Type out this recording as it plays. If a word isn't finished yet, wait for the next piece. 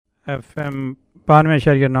FM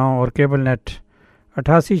 92.9 اور cable net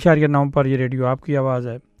 88.9 پر یہ radio آپ کی آواز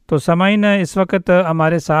ہے۔ تو سامعین، اس وقت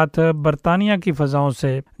ہمارے ساتھ برطانیہ کی فضاؤں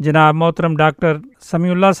سے جناب محترم ڈاکٹر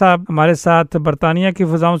سمیع اللہ صاحب ہمارے ساتھ برطانیہ کی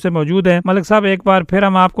فضاؤں سے موجود ہیں۔ ملک صاحب، ایک بار پھر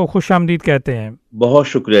ہم آپ کو خوش آمدید کہتے ہیں۔ بہت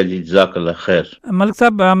شکریہ جی، جزاک اللہ خیر۔ ملک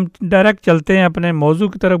صاحب، ہم ڈائریکٹ چلتے ہیں اپنے موضوع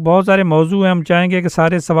کی طرف۔ بہت سارے موضوع ہیں، ہم چاہیں گے کہ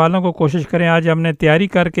سارے سوالوں کو کوشش کریں۔ آج ہم نے تیاری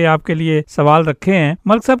کر کے آپ کے لیے سوال رکھے ہیں۔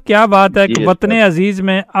 ملک صاحب، کیا بات ہے کہ وطن عزیز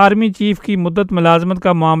میں آرمی چیف کی مدت ملازمت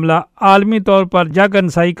کا معاملہ عالمی طور پر جگ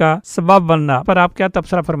ہنسائی کا سبب بننا پر آپ کیا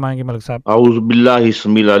تبصرہ فرمائیں گے ملک صاحب؟ اعوذ باللہ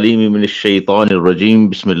السمیع العلیم من الشیطان الرجیم،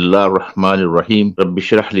 بسم اللہ الرحمن الرحیم، رب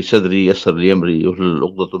اشرح لی صدری یسر لی امری واحلل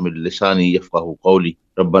عقدۃ من لسانی یفقہوا قولی،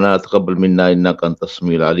 ربنا تقبل منا انک انت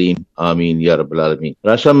السمیع العلیم، آمین یا رب العالمین۔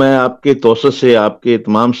 راشا، میں آپ کے توسط سے آپ کے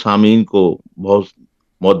تمام سامعین کو بہت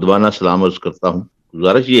مؤدبانہ سلام عرض کرتا ہوں۔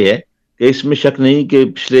 گزارش یہ ہے کہ اس میں شک نہیں کہ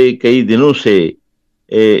پچھلے کئی دنوں سے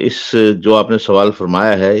اس جو آپ نے سوال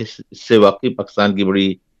فرمایا ہے اس سے واقعی پاکستان کی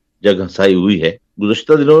بڑی جگ ہنسائی ہوئی ہے۔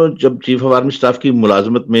 گزشتہ دنوں جب چیف آف آرمی اسٹاف کی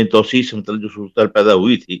ملازمت میں توسیع سے متعلق جو صورتحال پیدا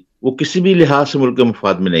ہوئی تھی، وہ کسی بھی لحاظ سے ملک کے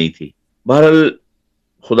مفاد میں نہیں تھی۔ بہرحال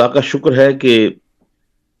خدا کا شکر ہے کہ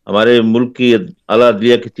ہمارے ملک کی اعلیٰ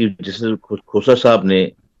عدلیہ کے چیف جسٹس کھوسہ صاحب نے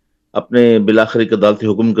اپنے بالآخر ایک عدالتی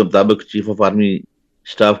حکم کے مطابق چیف آف آرمی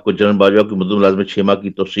اسٹاف کو جنرل باجوہ کی مدت ملازمت 6 ماہ کی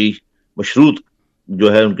توسیع مشروط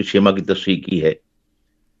جو ہے ان کی 6 ماہ کی توسیع کی ہے۔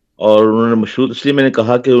 اور انہوں نے مشروط اس لیے میں نے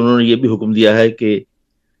کہا کہ انہوں نے یہ بھی حکم دیا ہے کہ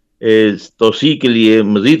توسیع کے لیے،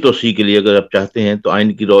 مزید توسیع کے لیے اگر آپ چاہتے ہیں تو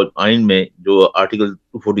آئین میں جو آرٹیکل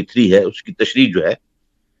 243 ہے اس کی تشریح جو ہے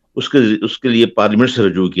اس کے لیے پارلیمنٹ سے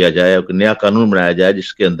رجوع کیا جائے اور نیا قانون بنایا جائے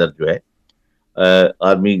جس کے اندر جو ہے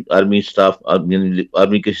آرمی اسٹاف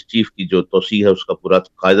آرمی کے چیف کی جو توسیع ہے اس کا پورا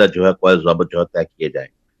قاعدہ جو ہے قواعد ضابط جو ہے طے کیے جائیں۔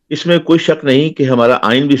 اس میں کوئی شک نہیں کہ ہمارا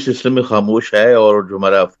آئین بھی اس سلسلے میں خاموش ہے، اور جو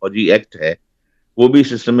ہمارا فوجی ایکٹ ہے وہ بھی اس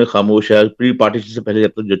سلسلے میں خاموش ہے۔ پری پارٹیشن سے پہلے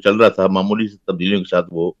جب تک جو چل رہا تھا معمولی سے تبدیلیوں کے ساتھ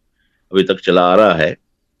وہ ابھی تک چلا آ رہا ہے،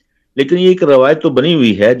 لیکن یہ ایک روایت تو بنی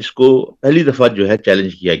ہوئی ہے جس کو پہلی دفعہ جو ہے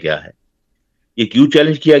چیلنج کیا گیا ہے۔ یہ کیوں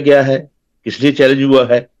چیلنج کیا گیا ہے، کس لیے چیلنج ہوا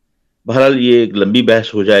ہے، بہرحال یہ ایک لمبی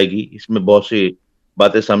بحث ہو جائے گی۔ اس میں بہت سی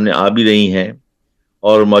باتیں سامنے آ بھی رہی ہیں،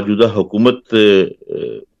 اور موجودہ حکومت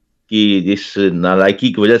کی اس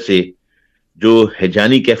نالائکی کی وجہ سے جو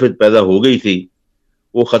ہیجانی کیفیت پیدا ہو گئی تھی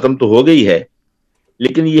وہ ختم تو ہو گئی ہے،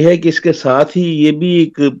 لیکن یہ ہے کہ اس کے ساتھ ہی یہ بھی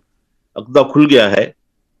ایک عقدہ کھل گیا ہے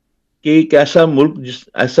کہ ایک ایسا ملک،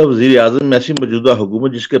 ایسا وزیر اعظم، ایسی موجودہ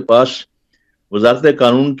حکومت جس کے پاس وزارت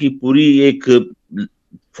قانون کی پوری ایک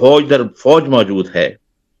فوج موجود ہے،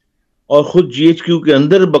 اور خود جی ایچ کیو کے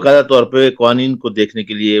اندر باقاعدہ طور پہ قوانین کو دیکھنے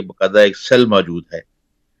کے لیے باقاعدہ ایک سیل موجود ہے،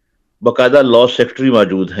 باقاعدہ لا سیکٹری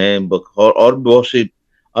موجود ہیں، اور بہت سے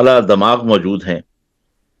اعلیٰ دماغ موجود ہیں۔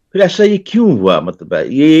 پھر ایسا یہ کیوں ہوا؟ مطلب ہے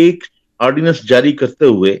یہ ایک آرڈیننس جاری کرتے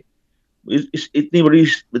ہوئے اتنی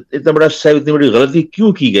بڑی غلطی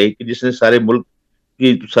کیوں کی گئی کہ جس نے سارے ملک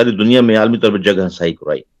کی، ساری دنیا میں عالمی طور پر جگہ ہنسائی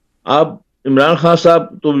کرائی۔ آپ عمران خان صاحب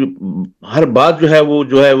تو ہر بات جو ہے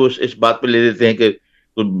وہ اس بات پہ لے دیتے ہیں کہ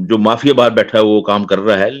جو مافیا باہر بیٹھا ہے وہ کام کر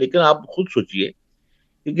رہا ہے، لیکن آپ خود سوچئے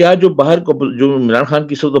کہ کیا جو باہر جو عمران خان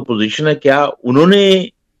کی سب اپوزیشن ہے، کیا انہوں نے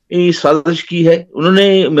یہ سازش کی ہے؟ انہوں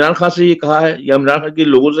نے عمران خان سے یہ کہا ہے یا عمران خان کے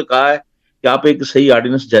لوگوں سے کہا ہے کہ آپ ایک صحیح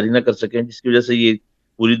آرڈیننس جاری نہ کر سکیں جس کی وجہ سے یہ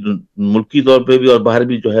پوری ملکی طور پہ بھی اور باہر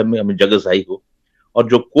بھی جو ہے ہمیں جگہ سائی ہو، اور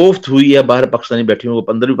جو کوفت ہوئی ہے باہر پاکستانی بیٹھے ہوئے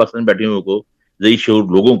کو، اندر بھی پاکستانی بیٹھے ہوئے کو، ذی شعور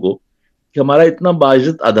لوگوں کو، کہ ہمارا اتنا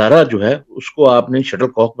باعزت ادارہ جو ہے اس کو آپ نے شٹل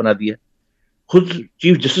کاک بنا دیا۔ خود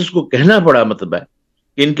چیف جسٹس کو کہنا پڑا مطلب ہے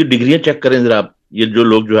کہ ان کی ڈگریاں چیک کریں ذرا، آپ یہ جو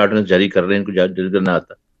لوگ جو آرڈیننس جاری کر رہے ہیں ان کو جاری کرنا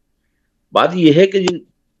آتا۔ بات یہ ہے کہ یہ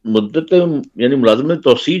مدت یعنی ملازمت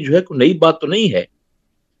توسیع جو ہے کوئی نئی بات تو نہیں ہے،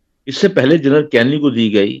 اس سے پہلے جنرل کینلی کو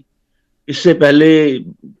دی گئی، اس سے پہلے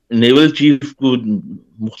نیول چیف کو،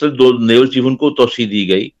 مختلف 2 نیول چیف ان کو توسیع دی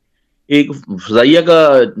گئی، ایک فضائیہ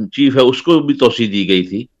کا چیف ہے اس کو بھی توسیع دی گئی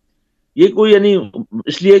تھی۔ یہ کوئی یعنی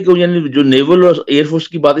اس لیے کہ یعنی جو نیول اور ایئر فورس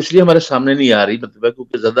کی بات اس لیے ہمارے سامنے نہیں آ رہی، مطلب ہے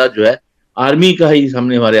کیونکہ زیادہ جو ہے آرمی کا ہی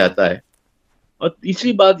سامنے ہمارے آتا ہے۔ اور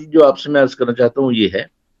تیسری بات جو آپ سے میں عرض کرنا چاہتا ہوں یہ ہے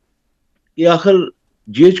کہ آخر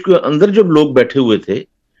جی ایچ کے اندر جب لوگ بیٹھے ہوئے تھے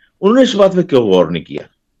انہوں نے اس بات پہ کیوں غور نہیں کیا؟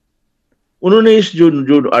 انہوں نے اس جو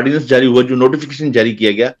آرڈیننس جاری ہوا، جو نوٹیفیکیشن جاری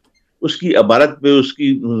کیا گیا، اس کی عبارت پہ، اس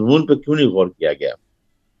کی مضمون پہ کیوں نہیں غور کیا گیا؟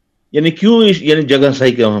 یعنی کیوں یعنی جگہ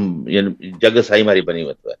سائی کا یعنی جگہ سائی ہماری بنی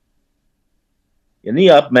ہوئی ہے۔ یعنی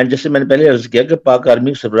جیسے میں نے پہلے عرض کیا کہ پاک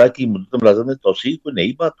آرمی سربراہ کی مدت ملازمت میں توسیع کوئی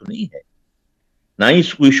نئی بات تو نہیں ہے، نہ ہی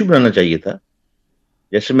اس کو ایشو بنانا چاہیے تھا۔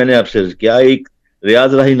 جیسے میں نے آپ سے عرض کیا، ایک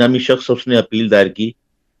ریاض راہی نامی شخص اس نے اپیل دائر کی،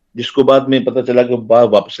 جس کو بعد میں پتہ چلا کہ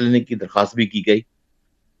واپس لینے کی درخواست بھی کی گئی،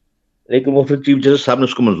 لیکن وہ پھر چیف جسٹس صاحب نے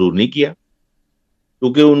اس کو منظور نہیں کیا۔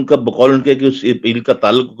 کیونکہ ان کا بقول ان کے کہ اس اپیل کا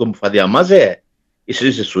تعلق مفاد عامہ سے ہے، اس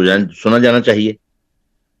لیے سے سنا جانا چاہیے.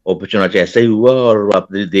 اور پھر چنانچہ ایسا ہی ہوا، اور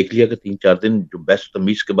آپ نے دیکھ لیا کہ 3-4 دن جو بحث و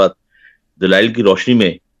تمیز کے بعد دلائل کی روشنی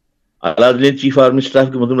میں اعلیٰ نے چیف آرمی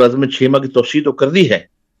اسٹاف کی ملازمت میں 6 ماہ کی توسیع تو کر دی ہے.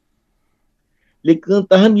 لیکن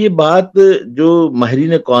تاہم یہ بات جو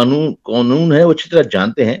ماہرین قانون ہے وہ اچھی طرح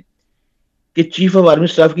جانتے ہیں کہ چیف آف آرمی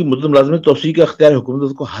اسٹاف کی ملازمت توسیع کا اختیار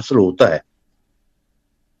حکومت کو حاصل ہوتا ہے.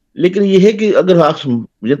 لیکن یہ ہے کہ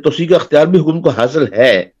اگر توسیع کا اختیار بھی حکومت کو حاصل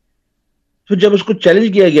ہے، تو جب اس کو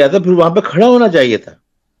چیلنج کیا گیا تھا پھر وہاں پہ کھڑا ہونا چاہیے تھا،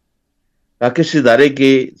 تاکہ اس ادارے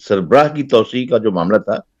کے سربراہ کی توسیع کا جو معاملہ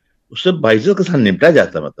تھا اس سے باعزت کے ساتھ نمٹا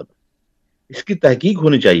جاتا. مطلب اس کی تحقیق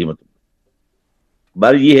ہونی چاہیے. مطلب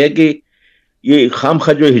بات یہ ہے کہ یہ خام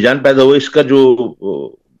خواہ جو ہجان پیدا ہوا، اس کا جو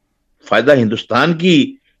فائدہ ہندوستان کی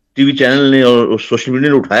ٹی وی چینل نے اور سوشل میڈیا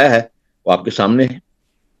نے اٹھایا ہے وہ آپ کے سامنے ہے.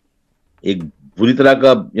 ایک بری طرح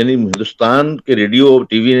کا یعنی ہندوستان کے ریڈیو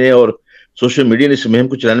ٹی وی نے اور سوشل میڈیا نے اس مہم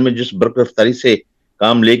کو چلانے میں جس برق رفتاری سے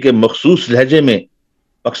کام لے کے مخصوص لہجے میں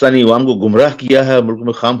پاکستانی عوام کو گمراہ کیا ہے، ملک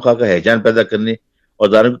میں خام خواہ کا ہیجان پیدا کرنے اور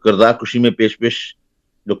اداروں کی کردار کشی میں پیش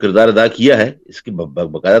جو کردار ادا کیا ہے، اس کی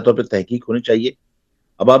باقاعدہ طور پہ تحقیق ہونی چاہیے.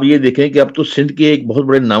 اب آپ یہ دیکھیں کہ اب تو سندھ کے ایک بہت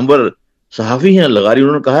بڑے نامور صحافی ہیں لغاری،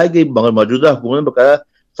 انہوں نے کہا ہے کہ موجودہ حکومت نے باقاعدہ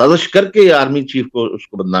سازش کر کے آرمی چیف کو اس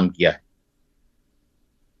کو بدنام کیا ہے،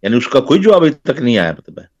 یعنی اس کا کوئی جواب ابھی تک نہیں آیا.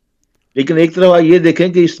 مطلب ہے لیکن ایک طرف یہ دیکھیں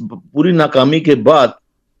کہ اس پوری ناکامی کے بعد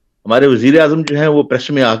ہمارے وزیر اعظم جو ہیں وہ پریس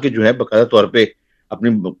میں آ کے جو ہے باقاعدہ طور پہ اپنی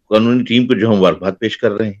قانونی ٹیم کو جو ہے مبارکباد پیش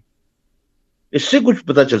کر رہے ہیں. اس سے کچھ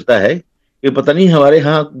پتہ چلتا ہے کہ پتہ نہیں ہمارے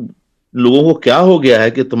ہاں لوگوں کو کیا ہو گیا ہے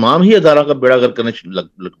کہ تمام ہی اداروں کا بیڑا گرک کرنے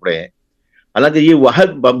لگ پڑے ہیں. حالانکہ یہ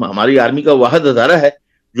واحد ہماری آرمی کا واحد ادارہ ہے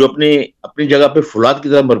جو اپنی جگہ پہ فولاد کی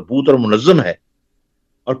طرح مربوط اور منظم ہے،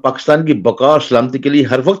 اور پاکستان کی بقا اور سلامتی کے لیے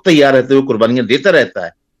ہر وقت تیار رہتے ہوئے قربانیاں دیتا رہتا ہے.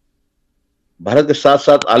 بھارت کے ساتھ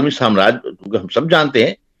ساتھ عالمی سامراج، کیونکہ ہم سب جانتے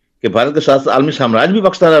ہیں کہ بھارت کے ساتھ عالمی سامراج بھی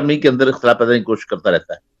پاکستان آرمی کے اندر اختلاف پیدا کرنے کی کوشش کرتا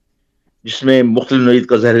رہتا ہے، جس میں مختلف نوعیت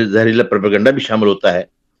کا زہریلا پروپیگنڈا بھی شامل ہوتا ہے.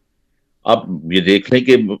 آپ یہ دیکھ لیں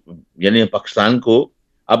کہ یعنی پاکستان کو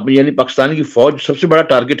اب یعنی پاکستان کی فوج سب سے بڑا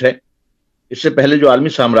ٹارگٹ ہے. اس سے پہلے جو عالمی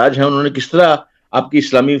سامراج ہیں انہوں نے کس طرح آپ کی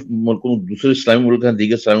اسلامی ملکوں، دوسرے اسلامی ملک ہیں،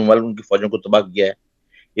 دیگر اسلامی ممالک ان کی فوجوں کو تباہ کیا ہے.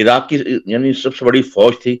 عراق کی یعنی سب سے بڑی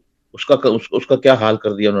فوج تھی، اس کا کیا حال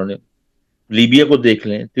کر دیا انہوں نے. لیبیا کو دیکھ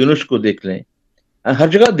لیں، تیونس کو دیکھ لیں، ہر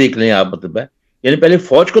جگہ دیکھ لیں آپ. مطلب ہے یعنی پہلے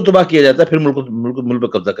فوج کو تباہ کیا جاتا ہے، پھر ملک پہ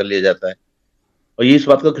قبضہ کر لیا جاتا ہے، اور یہ اس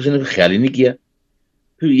بات کا کسی نے خیال ہی نہیں کیا.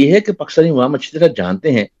 پھر یہ ہے کہ پاکستانی عوام اچھی طرح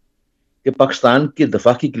جانتے ہیں کہ پاکستان کے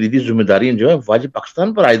دفاع کی کلیدی ذمہ داریاں جو ہے واجب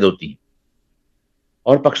پاکستان پر عائد ہوتی ہیں،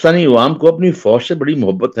 اور پاکستانی عوام کو اپنی فوج سے بڑی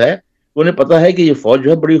محبت ہے. انہیں پتا ہے کہ یہ فوج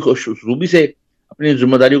جو ہے بڑی خوش اسلوبی سے اپنی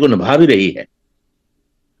ذمہ داریوں کو نبھا بھی رہی ہے.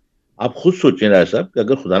 آپ خود سوچیں رائے صاحب کہ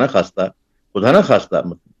اگر خدا نہ خواستہ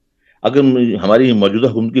اگر ہماری موجودہ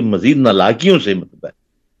حکومت کی مزید نالاکیوں سے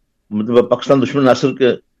مطلب پاکستان دشمن ناصر کے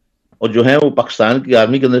اور جو ہیں وہ پاکستان کی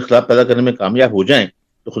آرمی کے اندر اختلاف پیدا کرنے میں کامیاب ہو جائیں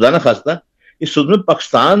تو خدا نہ خواستہ اس صورت میں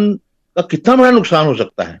پاکستان کا کتنا بڑا نقصان ہو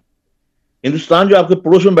سکتا ہے. ہندوستان جو آپ کے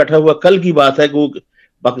پڑوس میں بیٹھا ہوا، کل کی بات ہے کہ وہ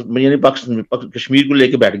یعنی کشمیر کو لے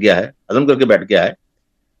کے بیٹھ گیا ہے، عزم کر کے بیٹھ گیا ہے.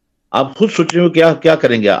 آپ خود سوچ رہے ہو کیا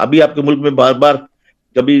کریں گے. ابھی آپ کے ملک میں بار بار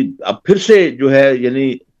کبھی اب پھر سے جو ہے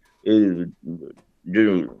یعنی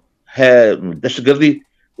جو ہے دہشت گردی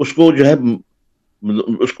اس کو جو ہے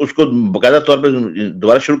اس کو باقاعدہ طور پہ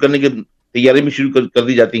دوبارہ شروع کرنے کی تیاری بھی شروع کر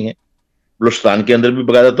دی جاتی ہیں. بلوچستان کے اندر بھی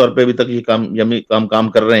باقاعدہ طور پہ ابھی تک یہ کام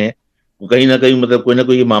کر رہے ہیں. کہیں نہ کہیں مطلب کوئی نہ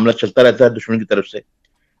کوئی یہ معاملہ چلتا رہتا ہے دشمن کی طرف سے.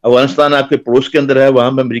 افغانستان آپ کے پڑوس کے اندر ہے،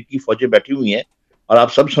 وہاں پہ امریکی فوجیں بیٹھی ہوئی ہیں، اور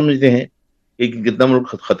آپ سب سمجھتے ہیں کہ کتنا ملک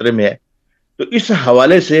خطرے میں ہے. تو اس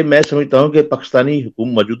حوالے سے میں سمجھتا ہوں کہ پاکستانی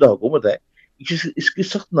موجودہ حکومت ہے، اس کی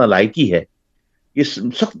سخت نالائکی ہے. یہ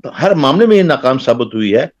سخت ہر معاملے میں یہ ناکام ثابت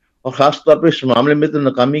ہوئی ہے، اور خاص طور پہ اس معاملے میں تو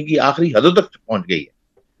ناکامی کی آخری حدوں تک پہنچ گئی ہے.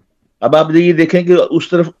 اب آپ یہ دیکھیں کہ اس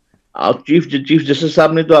طرف چیف جسٹس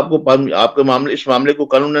صاحب نے تو آپ کے اس معاملے کو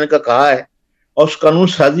قانون لانے کا کہا ہے، اور اس قانون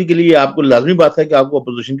سازی کے لیے آپ کو لازمی بات ہے کہ آپ کو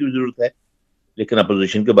اپوزیشن کی بھی ضرورت ہے. لیکن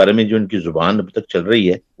اپوزیشن کے بارے میں جو ان کی زبان اب تک چل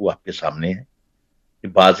رہی ہے وہ آپ کے سامنے ہے،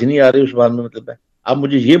 بات ہی نہیں آ رہی اس بات میں. مطلب ہے آپ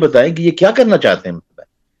مجھے یہ بتائیں کہ یہ کیا کرنا چاہتے ہیں. مطلب ہے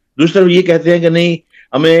دوسری طرف یہ کہتے ہیں کہ نہیں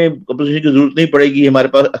ہمیں اپوزیشن کی ضرورت نہیں پڑے گی، ہمارے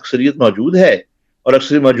پاس اکثریت موجود ہے، اور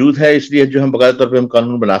اکثریت موجود ہے اس لیے جو ہم باقاعدہ طور پہ ہم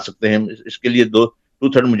قانون بنا سکتے ہیں، اس کے لیے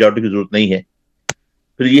 2/3 میجورٹی کی ضرورت نہیں ہے.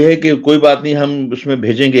 پھر یہ ہے کہ کوئی بات نہیں، ہم اس میں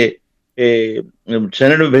بھیجیں گے،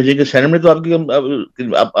 سینٹ میں بھیجیں گے. سینٹ میں تو آپ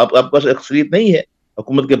کے پاس اکثریت نہیں ہے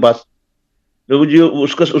حکومت کے پاس.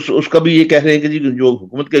 اس کا بھی یہ کہہ رہے ہیں کہ جی جو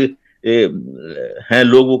حکومت کے ہیں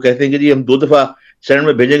لوگ وہ کہتے ہیں کہ جی ہم 2 دفعہ سینٹ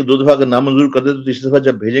میں بھیجیں گے، 2 دفعہ اگر نامنظور کر دیں تو تیسری دفعہ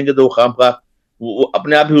جب بھیجیں گے تو وہ خام خواہ وہ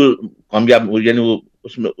اپنے آپ ہی کامیاب یعنی وہ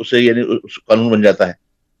اس میں اسے یعنی اس قانون بن جاتا ہے.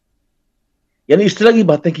 یعنی اس طرح کی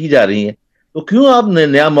باتیں کی جا رہی ہیں. تو کیوں آپ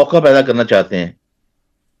نیا موقع پیدا کرنا چاہتے ہیں؟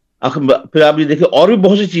 پھر آپ یہ دیکھیں اور بھی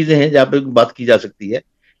بہت سی چیزیں ہیں جہاں پہ بات کی جا سکتی ہے،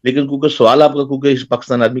 لیکن کیونکہ سوال آپ کا کیونکہ اس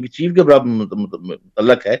پاکستان آرمی کی چیف کے برابر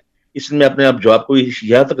متعلق ہے، اس میں اپنے آپ جواب کو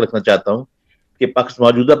یہاں تک رکھنا چاہتا ہوں کہ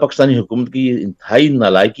موجودہ پاکستانی حکومت کی انتہائی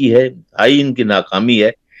نالائکی ہے، انتہائی ان کی ناکامی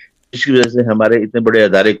ہے، جس کی وجہ سے ہمارے اتنے بڑے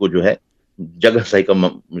ادارے کو جو ہے جگ ہنسائی کا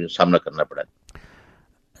سامنا کرنا پڑا.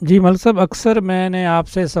 جی ملک صاحب، اکثر میں نے آپ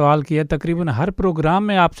سے سوال کیا، تقریباً ہر پروگرام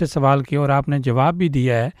میں آپ سے سوال کیا اور آپ نے جواب بھی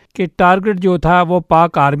دیا ہے کہ ٹارگٹ جو تھا وہ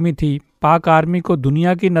پاک آرمی تھی. پاک آرمی کو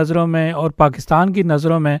دنیا کی نظروں میں اور پاکستان کی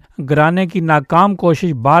نظروں میں گرانے کی ناکام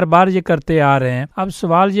کوشش بار بار یہ کرتے آ رہے ہیں. اب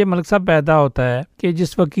سوال یہ ملک صاحب پیدا ہوتا ہے کہ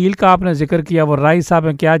جس وکیل کا آپ نے ذکر کیا، وہ رائی صاحب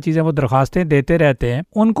ہیں، کیا چیزیں وہ درخواستیں دیتے رہتے ہیں،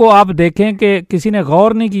 ان کو آپ دیکھیں کہ کسی نے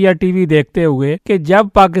غور نہیں کیا ٹی وی دیکھتے ہوئے کہ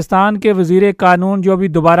جب پاکستان کے وزیر قانون جو ابھی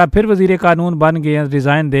دوبارہ پھر وزیر قانون بن گئے ہیں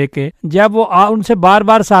ریزائن دے کے، جب وہ ان سے بار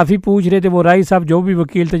بار صحافی پوچھ رہے تھے، وہ رائی صاحب جو بھی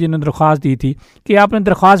وکیل تھے جنہوں نے درخواست دی تھی، کہ آپ نے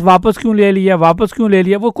درخواست واپس کیوں لے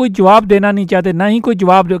لیا، وہ کوئی جواب دینا نہیں چاہتے، نہ ہی کوئی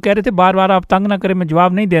جواب دے. کہہ رہے تھے بار بار آپ تنگ نہ کریں، میں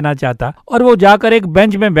جواب نہیں دینا چاہتا، اور وہ جا کر ایک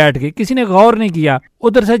بینچ میں بیٹھ گئے. کسی نے غور نہیں کیا.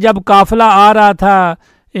 ادھر سے جب قافلہ آ رہا تھا،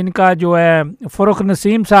 ان کا جو ہے فروخ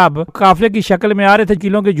نسیم صاحب قافلے کی شکل میں آ رہے تھے،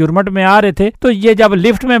 کلوں کے جرمٹ میں آ رہے تھے، تو یہ جب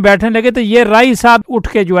لفٹ میں بیٹھنے لگے تو یہ رائی صاحب اٹھ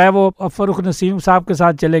کے جو ہے وہ فروخ نسیم صاحب کے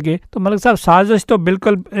ساتھ چلے گئے. تو ملک صاحب سازش تو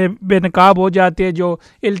بالکل بے نقاب ہو جاتی ہے. جو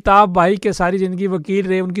الطاف بھائی کے ساری زندگی وکیل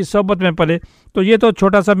رہے، ان کی صحبت میں پلے. تو یہ تو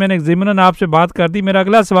چھوٹا سا میں نے ضمناً آپ سے بات کر دی. میرا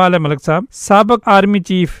اگلا سوال ہے ملک صاحب، سابق آرمی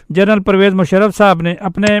چیف جنرل پرویزمشرف صاحب نے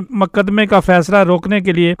اپنے مقدمے کا فیصلہ روکنے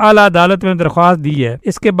کے لیے اعلیٰ عدالت میں درخواست دی ہے،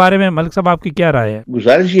 اس کے بارے میں ملک صاحب آپ کی کیا رائے ہے؟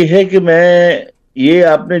 گزارش یہ ہے کہ یہ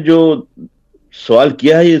آپ نے جو سوال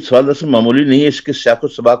کیا ہے، یہ سوال اصل معمولی نہیں ہے، اس کے سیاق و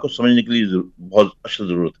سباق کو سمجھنے کے لیے بہت اشد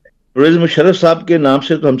ضرورت ہے. پرویزمشرف صاحب کے نام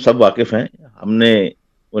سے تو ہم سب واقف ہیں، ہم نے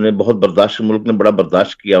انہیں بہت برداشت، ملک نے بڑا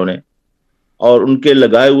برداشت کیا انہیں، اور ان کے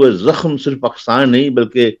لگائے ہوئے زخم صرف پاکستان نہیں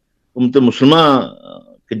بلکہ امت مسلمہ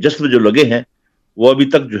کے جسم جو لگے ہیں وہ ابھی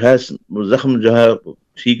تک جو ہے زخم جو ہے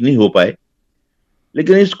ٹھیک نہیں ہو پائے.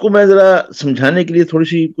 لیکن اس کو میں ذرا سمجھانے کے لیے تھوڑی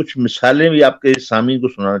سی کچھ مثالیں بھی آپ کے سامعین کو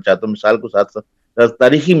سنانا چاہتا ہوں. مثال کو ساتھ ساتھ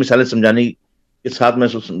تاریخی مثالیں سمجھانے کے ساتھ میں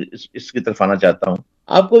اس کی طرف آنا چاہتا ہوں.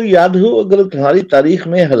 آپ کو یاد ہو، اگر تمہاری تاریخ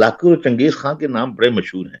میں ہلاکو اور چنگیز خان کے نام بڑے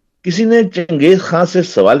مشہور ہیں. کسی نے چنگیز خان سے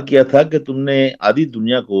سوال کیا تھا کہ تم نے آدھی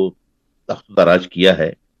دنیا کو تخت و تاراج کیا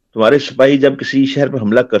ہے، تمہارے سپاہی جب کسی شہر پر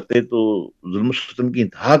حملہ کرتے تو ظلم و ستم کی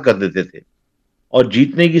انتہا کر دیتے تھے، اور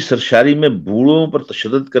جیتنے کی سرشاری میں بوڑھوں پر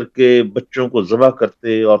تشدد کر کے بچوں کو ذبح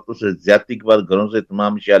کرتے، عورتوں سے زیادتی کے بعد گھروں سے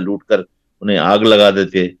تمام اشیاء لوٹ کر انہیں آگ لگا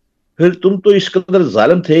دیتے. پھر تم تو اس قدر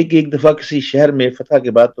ظالم تھے کہ ایک دفعہ کسی شہر میں فتح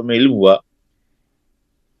کے بعد تمہیں علم ہوا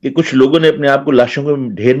کہ کچھ لوگوں نے اپنے آپ کو لاشوں کے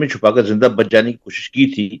ڈھیر میں چھپا کر زندہ بچ جانے کی کوشش کی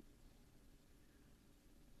تھی،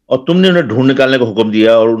 اور تم نے انہیں ڈھونڈ نکالنے کا حکم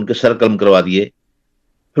دیا اور ان کے سر قلم کروا دیے.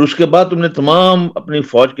 پھر اس کے بعد تم نے تمام اپنی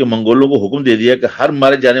فوج کے منگولوں کو حکم دے دیا کہ ہر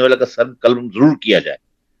مارے جانے والا کا سر قلم ضرور کیا جائے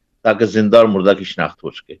تاکہ زندہ اور مردہ کی شناخت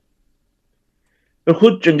ہو سکے. پھر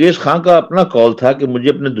خود چنگیز خان کا اپنا قول تھا کہ مجھے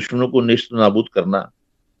اپنے دشمنوں کو نیست و نابود کرنا،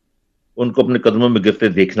 ان کو اپنے قدموں میں گرتے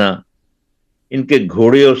دیکھنا، ان کے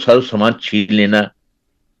گھوڑے اور ساز و سامان چھین لینا،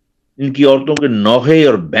 ان کی عورتوں کے نوحے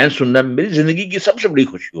اور بین سننا میری زندگی کی سب سے بڑی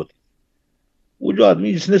خوشی ہوتی. وہ جو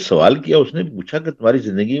آدمی جس نے سوال کیا، اس نے پوچھا کہ تمہاری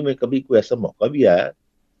زندگی میں کبھی کوئی ایسا موقع بھی آیا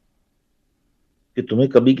کہ تمہیں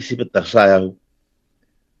کبھی کسی پہ ترس آیا ہو،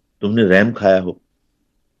 تم نے رحم کھایا ہو؟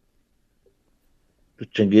 تو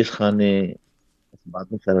چنگیز خان نے اس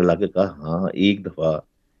بات میں سر ہلا کے کہا، ہاں، ایک دفعہ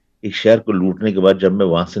ایک شہر کو لوٹنے کے بعد جب میں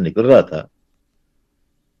وہاں سے نکل رہا تھا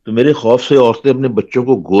تو میرے خوف سے عورتیں اپنے بچوں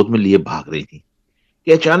کو گود میں لیے بھاگ رہی تھیں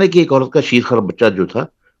کہ اچانک ایک عورت کا شیر خوار بچہ جو تھا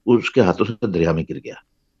وہ اس کے ہاتھوں سے دریا میں گر گیا.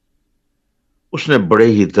 اس نے بڑے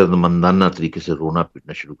ہی دردمندانہ طریقے سے رونا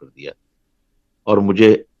پیٹنا شروع کر دیا، اور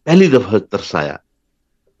مجھے پہلی دفعہ ترس آیا،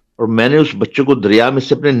 اور میں نے اس بچے کو دریا میں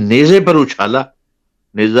سے اپنے نیزے پر اچھالا.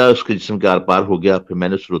 نیزہ اس کے جسم کے آر پار ہو گیا. پھر میں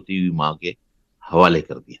نے اس روتی ہوئی ماں کے حوالے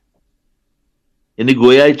کر دیا. یعنی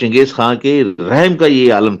گویا چنگیز خان کے رحم کا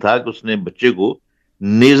یہ عالم تھا کہ اس نے بچے کو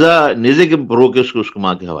نیزے کے رو کے اس کو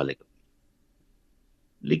ماں کے حوالے کر دیا.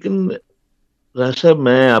 لیکن صاحب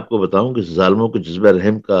میں آپ کو بتاؤں کہ ظالموں کے جذبہ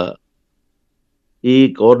رحم کا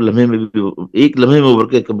ایک لمحے میں ابھر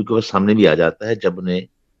کے کبھی کبھی سامنے بھی آ جاتا ہے، جب انہیں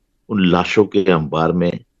ان لاشوں کے انبار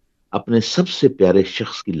میں اپنے سب سے پیارے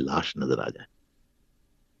شخص کی لاش نظر آ جائے.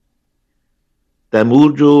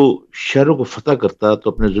 تیمور جو شہروں کو فتح کرتا تو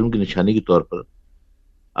اپنے ظلم کی نشانی کے طور پر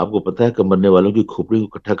آپ کو پتا ہے کہ مرنے والوں کی کھوپڑی کو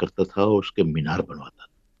اکٹھا کرتا تھا اور اس کے مینار بنواتا تھا.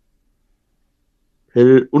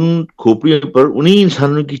 پھر ان کھوپڑیوں پر انہی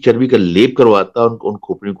انسانوں کی چربی کا لیپ کرواتا، ان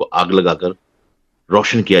کھوپڑیوں کو آگ لگا کر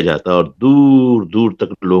روشن کیا جاتا اور دور دور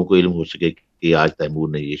تک لوگوں کو علم ہو سکے کہ آج تیمور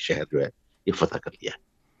نے یہ شہر جو ہے یہ فتح کر لیا.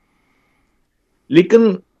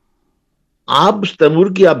 لیکن آپ اس تیمور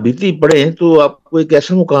کی آپ بیتی پڑھیں تو آپ کو ایک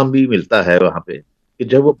ایسا مقام بھی ملتا ہے وہاں پہ کہ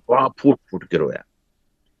جب وہ بڑا پھوٹ پھوٹ کے رویا,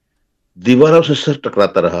 دیواروں سے سر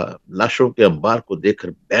ٹکراتا رہا, لاشوں کے انبار کو دیکھ کر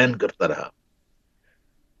بین کرتا رہا,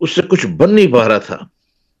 اس سے کچھ بن نہیں پا رہا تھا.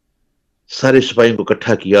 سارے سپاہیوں کو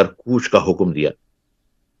اکٹھا کیا اور کوچ کا حکم دیا.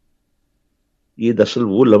 یہ دراصل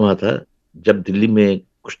وہ لمحہ تھا جب دلی میں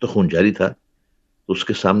کچھ تو خون جاری تھا تو اس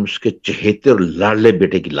کے سامنے اس کے چہیتے اور لاڈلے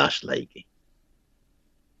بیٹے کی لاش لائی گئی.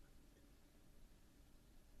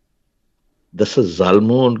 دراصل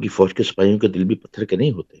ظالموں ان کی فوج کے سپاہیوں کے دل بھی پتھر کے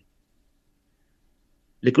نہیں ہوتے,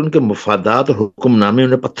 لیکن ان کے مفادات اور حکم نامے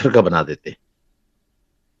انہیں پتھر کا بنا دیتے.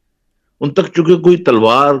 ان تک چونکہ کوئی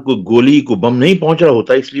تلوار, کوئی گولی, کوئی بم نہیں پہنچ رہا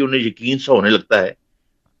ہوتا, اس لیے انہیں یقین سا ہونے لگتا ہے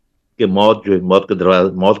کہ موت جو ہے موت کے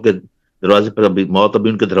دروازے پر ابھی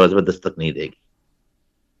ان کے دروازے پر دستک نہیں دے گی.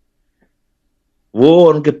 وہ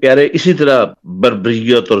اور ان کے پیارے اسی طرح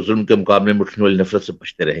بربریت اور ظلم کے مقابلے میں اٹھنے والی نفرت سے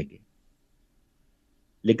بچتے رہیں گے.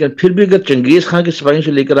 لیکن پھر بھی اگر چنگیز خان کے سپاہیوں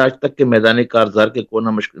سے لے کر آج تک کے میدان کارزار کے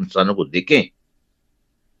کونا مشق انسانوں کو دیکھیں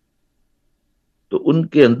تو ان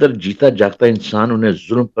کے اندر جیتا جاگتا انسان انہیں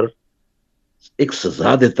ظلم پر ایک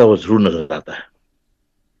سزا دیتا ہوا ضرور نظر آتا ہے.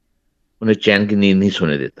 انہیں چین کی نیند نہیں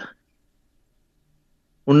سونے دیتا,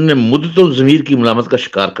 انہیں مدتوں ضمیر کی ملامت کا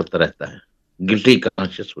شکار کرتا رہتا ہے, گلٹی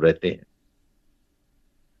کانشیس رہتے ہیں.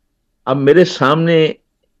 اب میرے سامنے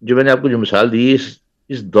جو میں نے آپ کو جو مثال دی,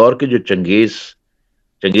 اس دور کے جو چنگیز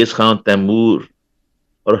خان, تیمور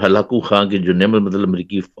اور ہلاکو خان کی جو نعم المدل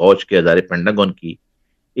امریکی فوج کے ادارے پینٹاگون کی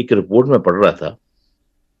ایک رپورٹ میں پڑھ رہا تھا.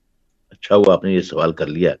 اچھا ہوا آپ نے یہ سوال کر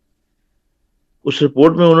لیا. اس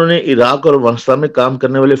رپورٹ میں انہوں نے عراق اور افغانستان میں کام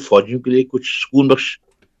کرنے والے فوجیوں کے لیے کچھ سکون بخش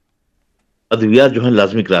ادویات جو ہیں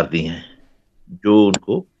لازمی قرار دی ہیں, جو ان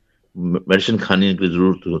کو میڈیسن کھانے کی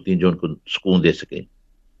ضرورت ہوتی ہے جو ان کو سکون دے سکے.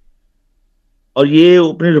 اور یہ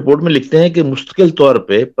اپنی رپورٹ میں لکھتے ہیں کہ مستقل طور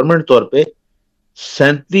پہ, پرماننٹ طور پہ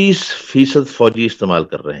 37% فوجی استعمال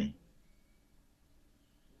کر رہے ہیں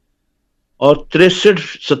اور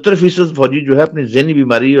 63-70% فوجی جو ہے اپنی ذہنی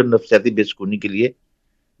بیماری اور نفسیاتی بے سکونی کے لیے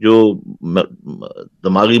جو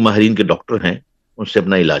دماغی ماہرین کے ڈاکٹر ہیں ان سے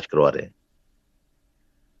اپنا علاج کروا رہے ہیں.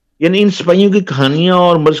 یعنی ان سپاہیوں کی کہانیاں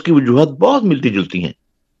اور مرض کی وجوہات بہت ملتی جلتی ہیں.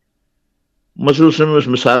 مثلا اس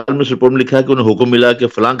مثال میں رپورٹ میں لکھا ہے کہ انہیں حکم ملا کہ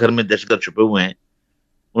فلاں گھر میں دہشت گرد چھپے ہوئے ہیں,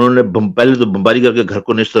 انہوں نے پہلے تو بمباری کر کے گھر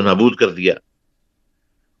کو نیست و نابود کر دیا,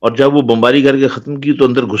 اور جب وہ بمباری کر کے ختم کی تو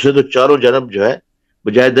اندر گھسے تو چاروں جانب جو ہے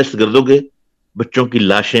بجائے دہشت گردوں کے بچوں کی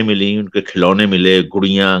لاشیں ملی, ان کے کھلونے ملے,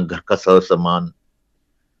 گڑیاں, گھر کا سارا سامان,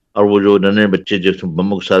 اور وہ جو ننے بچے جس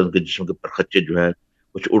بموں کے ساتھ ان کے جسم کے پرخچے جو ہے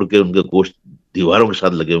کچھ اڑ کے ان کے گوشت دیواروں کے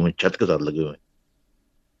ساتھ لگے ہوئے ہیں, چھت کے ساتھ لگے ہوئے ہیں.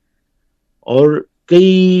 اور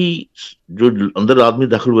کئی جو اندر آدمی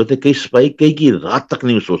داخل ہوئے تھے, کئی سپاہی کئی کی رات تک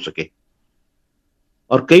نہیں سو سکے,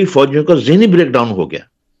 اور کئی فوجیوں کا ذہنی بریک ڈاؤن ہو گیا.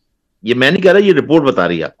 یہ میں نہیں کہہ رہا, یہ رپورٹ بتا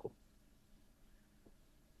رہی ہے آپ کو.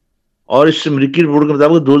 اور اس امریکی رپورٹ کے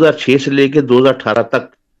مطابق 2006 سے لے کے 2018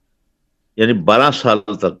 تک یعنی 12 سال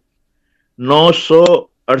تک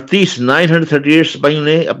 938 سپاہیوں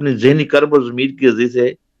نے اپنی ذہنی کرب اور ضمیر کی اذیت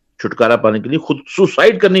سے چھٹکارا پانے کے لیے خود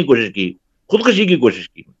سوسائڈ کرنے کی کوشش کی, خودکشی کی کوشش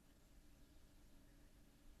کی.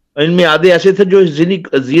 ان میں آدھے ایسے تھے جو اس ذہنی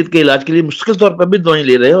اذیت کے علاج کے لیے مستقل طور پر بھی دوائیں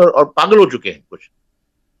لے رہے ہیں اور پاگل ہو چکے ہیں. کچھ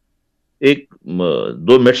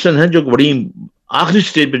دو میڈیسن ہیں جو بڑی آخری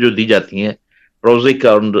سٹیج پہ جو دی جاتی ہیں, پروزیک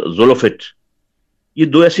اور زولوفٹ. یہ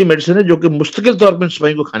دو ایسی میڈیسن ہیں جو کہ مستقل طور پر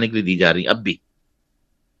سپاہیوں کو کھانے کے لیے دی جا رہی ہیں اب بھی,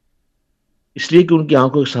 اس لیے کہ ان کی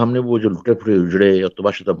آنکھوں کے سامنے وہ جو لٹے پھٹے اجڑے اور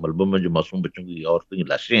تباہ شدہ ملبوں میں جو معصوم بچوں کی عورتوں کی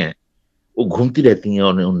لاشیں ہیں وہ گھومتی رہتی ہیں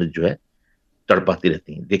اور انہیں جو ہے تڑپاتی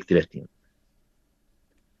رہتی ہیں, دیکھتی رہتی ہیں.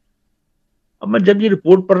 اب میں جب یہ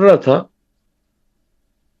رپورٹ پڑھ رہا تھا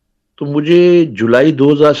تو مجھے جولائی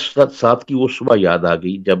 2007 کی وہ صبح یاد آ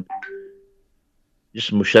گئی جب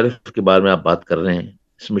جس مشرف کے بارے میں آپ بات کر رہے ہیں,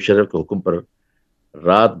 اس مشرف کے حکم پر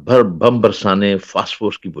رات بھر بم برسانے,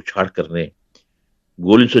 فاسفورس کی بچھاڑ کرنے,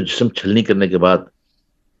 گولی سے جسم چھلنی کرنے کے بعد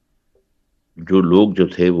جو لوگ جو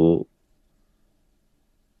تھے وہ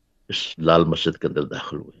اس لال مسجد کے اندر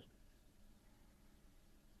داخل ہوئے.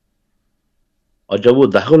 اور جب وہ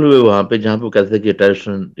داخل ہوئے وہاں پہ جہاں پہ وہ کہتے تھے کہ ٹیررسٹ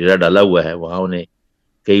نے ڈیرا ڈالا ہوا ہے, وہاں انہیں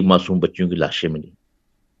کئی معصوم بچیوں کی لاشیں ملی.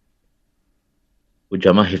 وہ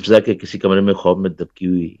جمع حفظہ کے کسی کمرے میں خواب میں دبکی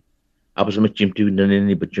ہوئی آپس میں چمٹی ہوئی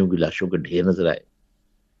ننھی بچیوں کی لاشوں کے ڈھیر نظر آئے.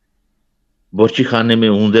 بورچی خانے میں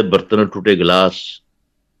اوندے برتن اور ٹوٹے گلاس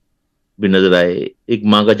بھی نظر آئے. ایک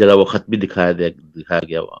ماں کا جلا ہوا خط بھی دکھایا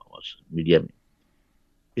گیا میڈیا میں.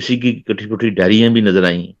 کسی کی کٹی پٹی ڈائریاں بھی نظر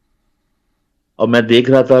آئیں, اور میں دیکھ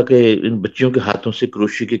رہا تھا کہ ان بچیوں کے ہاتھوں سے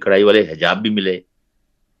کروشی کی کڑھائی والے حجاب بھی ملے،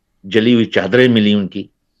 جلی ہوئی چادریں ملی ان کی.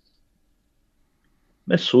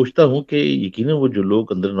 میں سوچتا ہوں کہ یقیناً وہ جو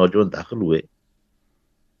لوگ اندر نوجوان داخل ہوئے،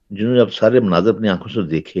 جنہوں نے اب سارے مناظر اپنی آنکھوں سے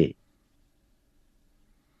دیکھے،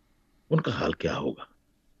 ان کا حال کیا ہوگا؟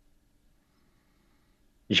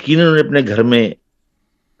 یقیناً انہوں نے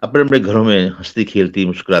اپنے گھروں میں ہنستی کھیلتی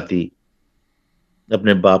مسکراتی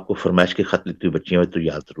اپنے باپ کو فرمائش کے خط لکھتی ہوئی بچیاں تو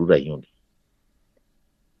یاد ضرور آئی ہوں گی.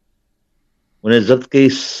 انہیں زخم کے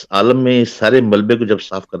اس عالم میں اس سارے ملبے کو جب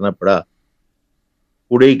صاف کرنا پڑا،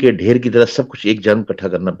 کوڑے کے ڈھیر کی طرح سب کچھ ایک جانب اکٹھا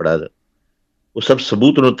کرنا پڑا، وہ سب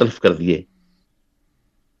ثبوت انہوں نے تلف کر دیے.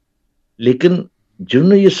 لیکن جنہوں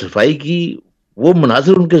نے یہ صفائی کی، وہ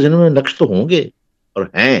مناظر ان کے ذہن میں نقش تو ہوں گے اور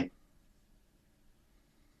ہیں.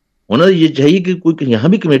 ہونا یہ چاہیے کہ کوئی یہاں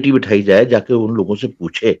بھی کمیٹی بٹھائی جائے، جا کے ان لوگوں سے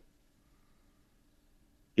پوچھے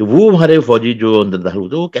کہ وہ ہمارے فوجی جو اندر داخل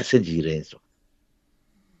ہوتے وہ کیسے جی رہے ہیں اس وقت،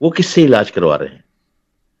 وہ کس سے علاج کروا رہے ہیں،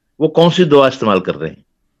 وہ کون سی دوا استعمال کر رہے ہیں.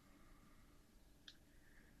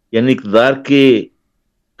 یعنی اقتدار کے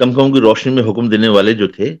کمکموں کی روشنی میں حکم دینے والے جو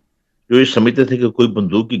تھے، جو یہ سمجھتے تھے کہ کوئی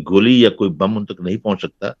بندوق کی گولی یا کوئی بم ان تک نہیں پہنچ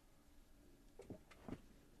سکتا،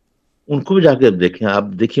 ان کو بھی جا کے اب دیکھیں. آپ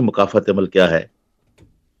دیکھیے مکافات عمل کیا ہے.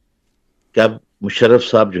 کیا مشرف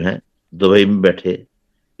صاحب جو ہیں دبئی میں بیٹھے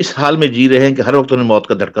اس حال میں جی رہے ہیں کہ ہر وقت انہیں موت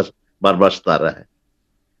کا دھڑکا بار بار ستا رہا ہے.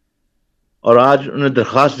 اور آج انہیں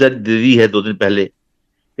درخواست دے دی ہے 2 دن پہلے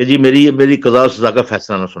کہ جی میری قضا و سزا کا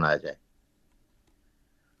فیصلہ نہ سنایا جائے.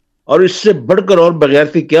 اور اس سے بڑھ کر اور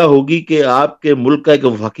بغیرتی کیا ہوگی کہ آپ کے ملک کا ایک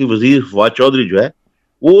وفاقی وزیر فواد چودھری جو ہے،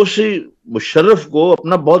 وہ اسی مشرف کو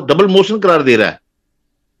اپنا بہت ڈبل موشن قرار دے رہا ہے.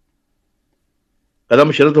 قدم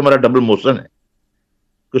مشرف تو ہمارا ڈبل موشن ہے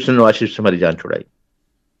کہ اس نے نواز شریف سے ہماری جان چھڑائی.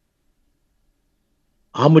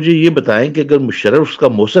 ہاں مجھے یہ بتائیں کہ اگر مشرف اس کا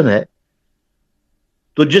موشن ہے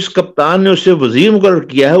تو جس کپتان نے اسے وزیر مقرر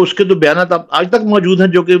کیا ہے، اس کے تو بیانات آج تک موجود ہیں،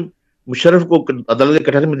 جو کہ مشرف کو عدالت کے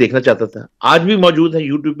کٹہرے میں دیکھنا چاہتا تھا، آج بھی موجود ہیں.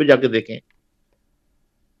 یوٹیوب پہ جا کے دیکھیں.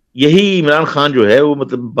 یہی عمران خان جو ہے وہ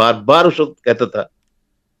مطلب بار بار اس وقت کہتا تھا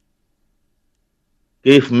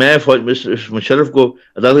کہ میں مشرف کو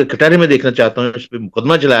عدالت کے کٹہرے میں دیکھنا چاہتا ہوں، اس پہ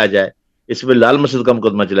مقدمہ چلایا جائے، اس پہ لال مسجد کا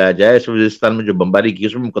مقدمہ چلایا جائے، اس پہ وزیرستان میں جو بمباری کی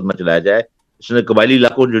اس پہ مقدمہ چلایا جائے، اس نے قبائلی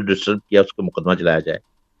علاقوں جو ڈسٹرب کیا اس کو مقدمہ چلایا جائے.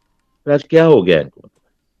 پھر آج کیا ہو گیا ان کو؟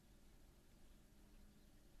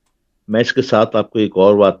 میں اس کے ساتھ آپ کو ایک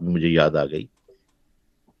اور بات مجھے یاد آ گئی.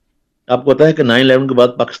 آپ کو پتا ہے کہ 9/11 کے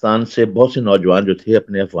بعد پاکستان سے بہت سے نوجوان جو تھے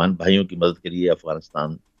اپنے افغان بھائیوں کی مدد کے لیے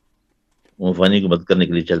افغانستان افغانی کی مدد کرنے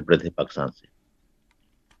کے لیے چل پڑے تھے پاکستان سے.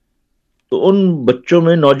 تو ان بچوں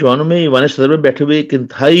میں، نوجوانوں میں، ایوان صدر میں بیٹھے ہوئے ایک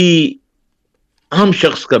انتہائی اہم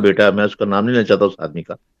شخص کا بیٹا، میں اس کا نام نہیں لینا چاہتا اس آدمی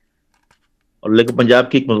کا، اور لیکن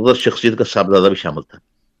پنجاب کی ایک مقدس شخصیت کا صاحبزادہ بھی شامل تھا.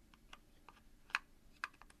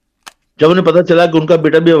 جب انہیں پتا چلا کہ ان کا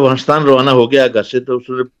بیٹا بھی افغانستان روانہ ہو گیا گھر سے، تو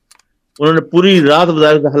انہوں نے پوری رات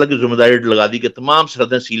وزارت داخلہ کی ذمہ داری لگا دی کہ تمام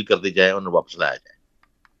سرحدیں سیل کر دی جائیں اور انہیں واپس لایا جائے،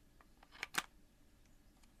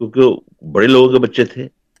 کیونکہ بڑے لوگوں کے بچے تھے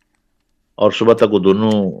اور صبح تک وہ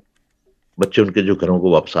دونوں بچے ان کے جو گھروں کو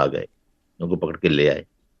واپس آ گئے، ان کو پکڑ کے لے آئے.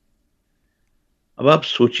 اب آپ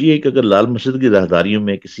سوچئے کہ اگر لال مسجد کی راہداریوں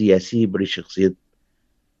میں کسی ایسی بڑی شخصیت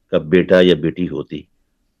کا بیٹا یا بیٹی ہوتی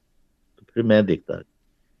تو پھر میں دیکھتا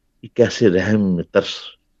کہ کیسے رحم ترس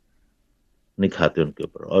نہیں کھاتے ان کے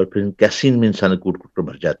اوپر، اور پھر کیسی ان میں انسان کوٹ کوٹ کر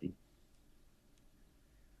بھر جاتی.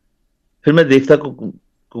 پھر میں دیکھتا کہ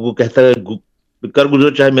وہ کہتا ہے کر گزرو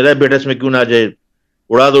چاہے میرا بیٹا اس میں کیوں نہ آ جائے،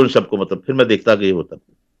 اڑا دو ان سب کو. مطلب پھر میں دیکھتا کہ یہ ہوتا،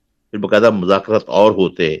 پھر باقاعدہ مذاکرات اور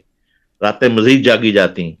ہوتے، راتیں مزید جاگی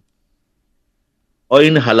جاتی. اور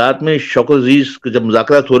ان حالات میں شوکت عزیز جب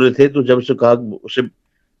مذاکرات ہو رہے تھے تو جب اسے کہا، اسے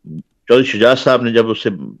چودھری شجاعت صاحب نے جب اسے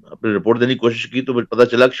اپنی رپورٹ دینے کی کوشش کی تو پتا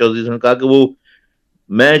چلا کہ شوکت عزیز نے کہا کہ وہ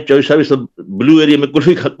میں چودھری صاحب اس بلو ایریا میں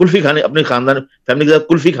کلفی کھانے اپنے خاندان فیملی کے ساتھ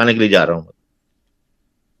کلفی کھانے کے لیے جا رہا ہوں.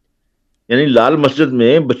 یعنی لال مسجد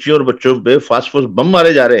میں بچیوں اور بچوں پہ فاسفورس بم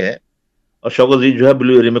مارے جا رہے ہیں اور شوکت عزیز جو ہے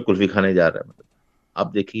بلو ایریا میں کلفی کھانے جا رہا ہے. مطلب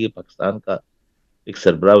آپ دیکھیے پاکستان کا ایک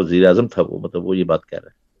سربراہ وزیر اعظم تھا وہ، مطلب وہ یہ بات کہہ رہا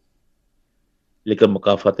ہے. لیکن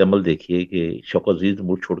مکافات عمل دیکھیے کہ شوکت عزیز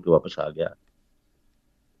ملک چھوڑ کے واپس آ گیا.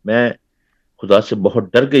 میں خدا سے بہت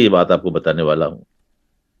ڈر کے یہ بات آپ کو بتانے والا ہوں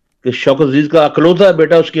کہ شوکت عزیز کا اکلوتا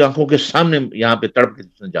بیٹا اس کی آنکھوں کے سامنے یہاں پہ تڑپ کے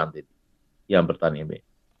اس نے جان دے دی یہاں برطانیہ میں.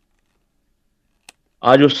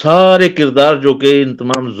 آج وہ سارے کردار جو کہ ان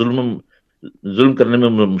تمام ظلم کرنے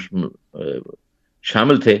میں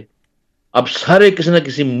شامل تھے، اب سارے کسی نہ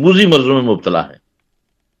کسی موذی مرضوں میں مبتلا ہیں.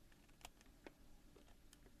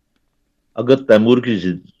 اگر تیمور کی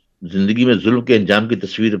زندگی میں ظلم کے انجام کی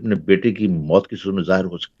تصویر اپنے بیٹے کی موت کی صورت میں ظاہر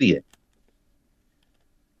ہو سکتی ہے،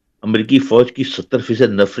 امریکی فوج کی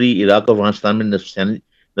 70% نفری عراق اور افغانستان میں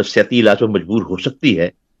نفسیاتی علاج پر مجبور ہو سکتی ہے.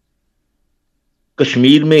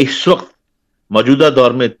 کشمیر میں اس وقت موجودہ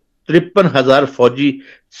دور میں 53,000 فوجی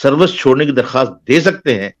سروس چھوڑنے کی درخواست دے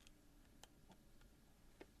سکتے ہیں.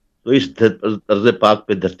 تو اس طرز پاک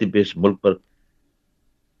پہ دھرتی پہ اس ملک پر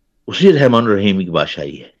اسی رحمان الرحیم کی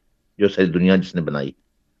بادشاہی ہے جو ساری دنیا جس نے بنائی.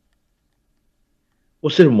 وہ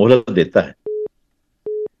صرف مہلت دیتا ہے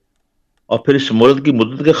اور پھر اس مہلت کی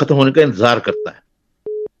مدت کے ختم ہونے کا انتظار کرتا ہے.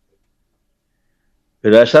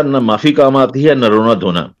 پھر ایسا نہ معافی کام آتی ہے نہ رونا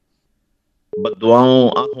دھونا. بددعاؤں،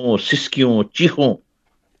 آہوں، سسکیوں، چیخوں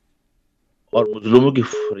اور مظلوموں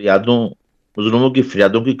کی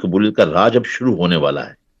فریادوں کی قبولیت کا راج اب شروع ہونے والا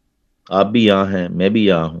ہے. آپ بھی یہاں ہیں، میں بھی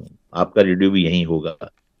یہاں ہوں، آپ کا ریڈیو بھی یہیں ہوگا.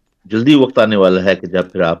 جلدی وقت آنے والا ہے کہ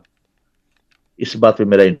جب پھر آپ اس بات پہ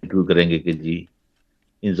میرا انٹرویو کریں گے کہ جی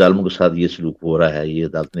ان ظالموں کے ساتھ یہ سلوک ہو رہا ہے، یہ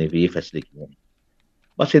عدالت نے یہ فیصلے کیے ہیں.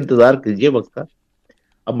 بس انتظار کیجئے وقت کا.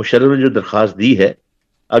 اب مشرف نے جو درخواست دی ہے،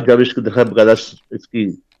 اب جب اس کی درخواست باقاعدہ اس کی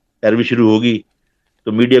پیروی شروع ہوگی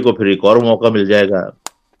تو میڈیا کو پھر ایک اور موقع مل جائے گا.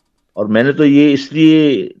 اور میں نے تو یہ اس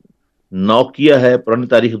لیے نوک کیا ہے، پرانی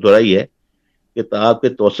تاریخ دہرائی ہے کہ آپ کے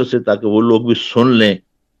توسط سے تاکہ وہ لوگ بھی سن لیں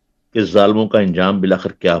کہ ظالموں کا انجام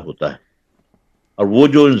بالآخر کیا ہوتا ہے، اور وہ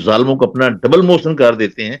جو ان ظالموں کو اپنا ڈبل موشن قرار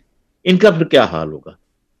دیتے ہیں ان کا پھر کیا حال ہوگا.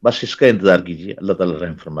 بس اس کا انتظار کیجیے. اللہ تعالی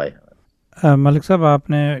رحم فرمائے. ملک صاحب آپ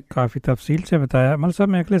نے کافی تفصیل سے بتایا. ملک صاحب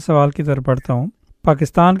میں اگلے سوال کی طرف بڑھتا ہوں.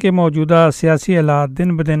 پاکستان کے موجودہ سیاسی حالات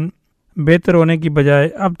دن بدن بہتر ہونے کی بجائے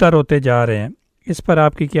ابتر ہوتے جا رہے ہیں، اس پر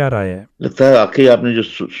آپ کی کیا رائے ہے؟ لگتا ہے واقعی آپ نے جو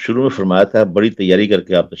شروع میں فرمایا تھا بڑی تیاری کر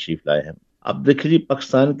کے آپ تشریف لائے ہیں. اب دیکھیے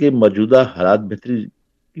پاکستان کے موجودہ حالات بہتری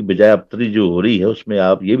کی بجائے ابتری جو ہو رہی ہے اس میں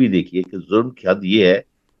آپ یہ بھی دیکھیے کہ ظلم کی حد یہ ہے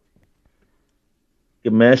کہ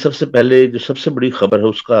میں سب سے پہلے جو سب سے بڑی خبر ہے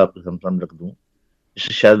اس کا آپ کے سامنے رکھ دوں،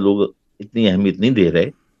 جسے شاید لوگ اتنی اہمیت نہیں دے رہے،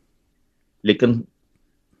 لیکن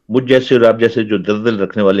مجھ جیسے اور آپ جیسے جو دل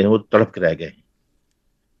رکھنے والے ہیں وہ تڑپ کے رہ گئے ہیں.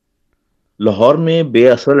 لاہور میں بے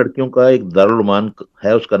اسرا لڑکیوں کا ایک دارالعلوم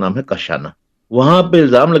ہے، اس کا نام ہے کاشانہ. وہاں پہ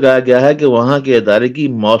الزام لگایا گیا ہے کہ وہاں کے ادارے کی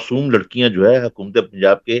معصوم لڑکیاں جو ہے حکومت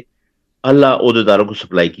پنجاب کے اعلیٰ عہدیداروں کو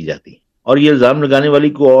سپلائی کی جاتی ہیں. اور یہ الزام لگانے والی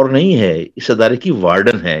کوئی اور نہیں ہے، اس ادارے کی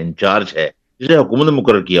وارڈن ہے، انچارج ہے، جسے حکومت نے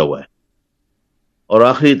مقرر کیا ہوا ہے. اور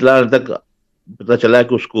آخری اطلاع تک پتہ چلا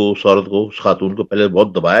کہ اس عورت کو، اس خاتون کو پہلے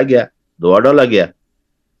بہت دبایا گیا، دبا ڈالا گیا،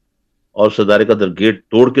 اور اس ادارے کا گیٹ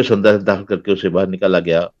توڑ کے اندر داخل کر کے اسے باہر نکالا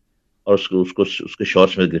گیا اور اس کے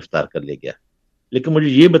شوہر میں گرفتار کر لیا گیا. لیکن مجھے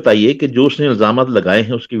یہ بتائیے کہ جو اس نے الزامات لگائے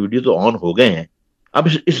ہیں اس کی ویڈیو تو آن ہو گئے ہیں، اب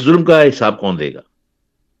اس ظلم کا حساب کون دے گا؟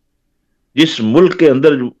 جس ملک کے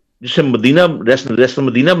اندر جسے ریاست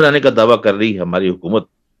مدینہ بنانے کا دعویٰ کر رہی ہے ہماری حکومت،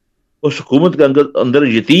 اس حکومت کے اندر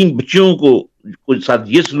یتیم بچیوں کو ساتھ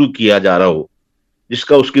یہ سلوک کیا جا رہا ہو جس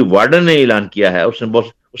کا اس کی وارڈن نے اعلان کیا ہے.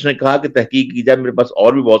 اس نے کہا کہ تحقیق کی جائے، میرے پاس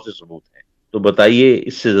اور بھی بہت سے ثبوت ہیں. تو بتائیے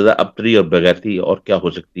اس سے زیادہ ابتری اور بغیرتی اور کیا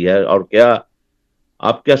ہو سکتی ہے؟ اور کیا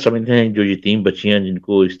آپ کیا سمجھتے ہیں جو یتیم بچیاں جن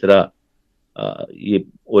کو اس طرح یہ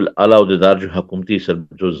اعلیٰ عہدیدار جو حکومتی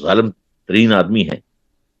جو ظالم ترین آدمی ہے،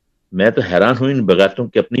 میں تو حیران ہوں ان بغیرتوں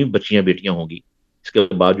کی اپنی بچیاں بیٹیاں ہوں گی، اس کے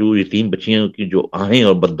باوجود یتیم بچیاں کی جو آہیں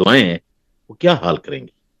اور بددعائیں ہیں وہ کیا حال کریں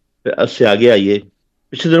گی؟ پھر اس سے آگے آئیے.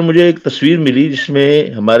 پچھلے دن مجھے ایک تصویر ملی جس میں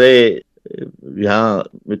ہمارے یہاں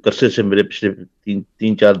قرصے سے میرے پچھلے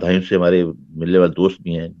 3-4 دہائیوں سے ہمارے ملنے والے دوست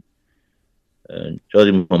بھی ہیں،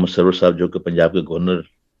 چودھری محمد سرور صاحب جو کہ پنجاب کے گورنر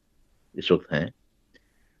اس وقت ہیں.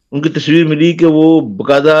 ان کی تصویر ملی کہ وہ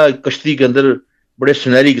باقاعدہ کشتی کے اندر بڑے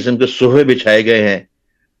سنہری قسم کے صوفے بچھائے گئے ہیں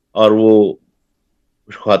اور وہ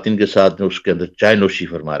اس خواتین کے ساتھ اس کے اندر چائے نوشی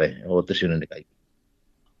فرما رہے ہیں اور تصویریں نکائی.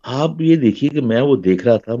 آپ یہ دیکھیے کہ میں وہ دیکھ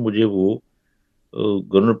رہا تھا، مجھے وہ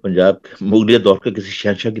گورنر پنجاب مغلیہ دور کا کسی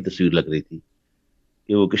شہنشاہ کی تصویر لگ رہی تھی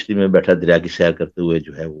کہ وہ کشتی میں بیٹھا دریا کی سیر کرتے ہوئے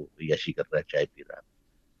جو ہے وہ عیاشی کر رہا ہے، چائے پی رہا ہے.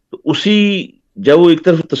 تو اسی جب وہ ایک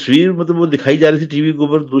طرف تصویر مطلب وہ دکھائی جا رہی تھی ٹی وی کے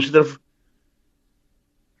اوپر، دوسری طرف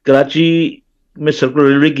کراچی میں سرکل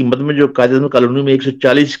ریلوے کی مد میں جو قائد اعظم کالونی میں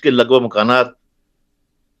 140 کے لگ بھگ مکانات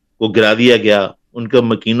کو گرا دیا گیا، ان کے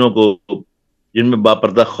مکینوں کو، جن میں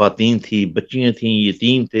باپردہ خواتین تھی، بچیاں تھیں،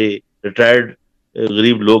 یتیم تھے، ریٹائرڈ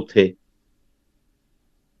غریب لوگ تھے،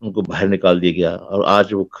 ان کو باہر نکال دیا گیا. اور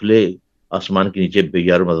آج وہ کھلے آسمان کے نیچے بے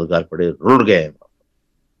یار مددگار پڑے رڑ گئے ہیں.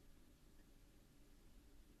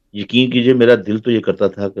 یقین کیجئے میرا دل تو یہ کرتا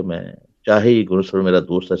تھا کہ میں چاہے یہ گورنر میرا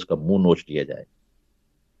دوست ہے، اس کا منہ نوچ لیا جائے،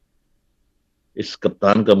 اس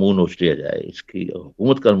کپتان کا منہ نوچ لیا جائے، اس کی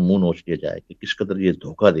حکومت کا منہ نوچ لیا جائے کہ کس قدر یہ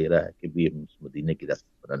دھوکہ دے رہا ہے کہ بھی ہم مدینے کی ریاست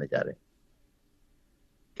بنانے جا رہے ہیں.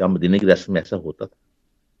 کیا مدینے کی ریاست میں ایسا ہوتا تھا؟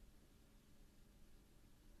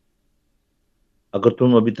 اگر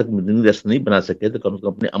تم ابھی تک مدینے کی ریاست نہیں بنا سکے تو کم سے کم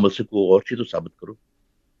اپنے عمل سے کوئی اور چیز تو ثابت کرو.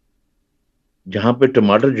 جہاں پہ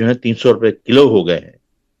ٹماٹر جو ہیں 300 روپے کلو ہو گئے ہیں.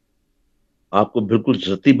 آپ کو بالکل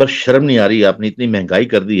ذاتی بر شرم نہیں آ رہی. آپ نے اتنی مہنگائی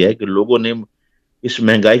کر دی ہے کہ لوگوں نے اس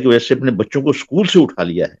مہنگائی کی وجہ سے اپنے بچوں کو اسکول سے اٹھا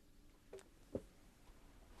لیا ہے.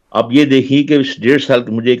 آپ یہ دیکھیے کہ اس 1.5 سال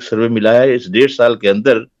کے مجھے ایک سروے ملا ہے, اس 1.5 سال کے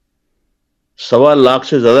اندر 1.25 لاکھ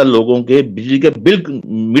سے زیادہ لوگوں کے بجلی کے بل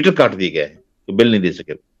میٹر کاٹ دیے گئے ہیں کہ بل نہیں دے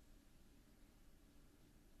سکے.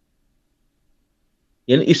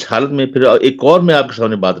 یعنی اس حالت میں پھر ایک اور میں آپ کے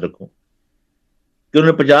سامنے بات رکھوں کہ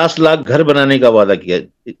انہوں نے 50 لاکھ گھر بنانے کا وعدہ کیا,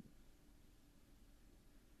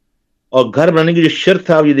 اور گھر بنانے کی جو شرط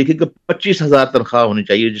تھا آپ یہ دیکھیے کہ 25,000 تنخواہ ہونی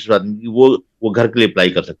چاہیے جس آدمی کی وہ گھر کے لیے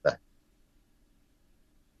اپلائی کر سکتا ہے.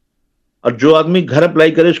 اور جو آدمی گھر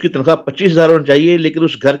اپلائی کرے اس کی تنخواہ 25,000 ہونا چاہیے, لیکن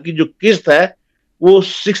اس گھر کی جو قسط ہے وہ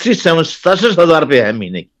 67,000 روپے ہے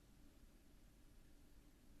مہینے کی.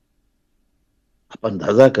 آپ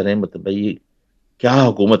اندازہ کریں مطلب بھائی کیا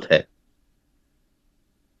حکومت ہے.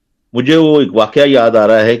 مجھے وہ ایک واقعہ یاد آ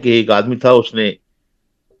رہا ہے کہ ایک آدمی تھا, اس نے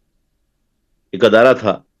ایک ادارہ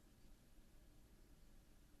تھا,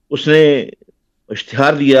 اس نے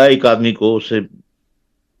اشتہار دیا ایک آدمی کو اسے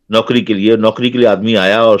نوکری کے لیے آدمی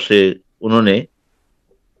آیا اور اسے انہوں نے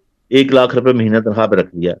 1 لاکھ روپے مہینہ تنخواہ پہ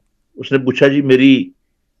رکھ دیا. اس نے پوچھا جی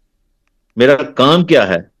میرا کام کیا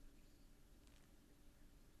ہے؟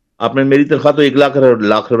 آپ نے میری تنخواہ تو 1 لاکھ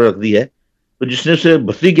روپے رکھ دی ہے. تو جس نے اسے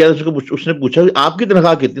بھرتی کیا اس نے پوچھا آپ کی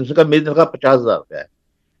تنخواہ کتنی؟ اس نے کہا میری تنخواہ 50,000 روپے ہے.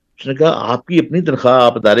 اس نے کہا آپ کی اپنی تنخواہ,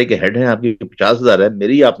 آپ ادارے کے ہیڈ ہیں, آپ کی 50,000 ہے,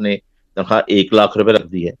 میری آپ نے تنخواہ 1 لاکھ روپے رکھ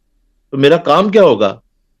دی ہے, تو میرا کام کیا ہوگا؟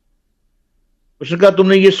 اس نے کہا تم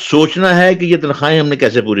نے یہ سوچنا ہے کہ یہ تنخواہیں ہم نے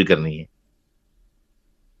کیسے پوری کرنی ہے.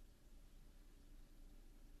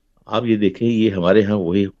 آپ یہ دیکھیں یہ ہمارے ہاں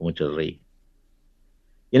وہی حکومت چل رہی ہے.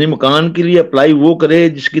 یعنی مکان کے لیے اپلائی وہ کرے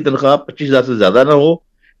جس کی تنخواہ 25,000 سے زیادہ نہ ہو,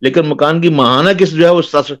 لیکن مکان کی ماہانہ قسط جو ہے وہ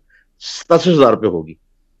 67,000 روپے ہوگی.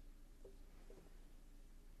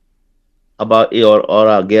 اب اور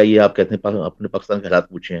آ گیا یہ آپ کہتے ہیں اپنے پاکستان کے حالات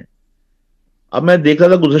پوچھے ہیں. اب میں دیکھ رہا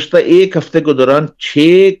تھا گزشتہ 1 ہفتے کے دوران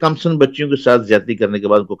 6 کمسن بچیوں کے ساتھ زیادتی کرنے کے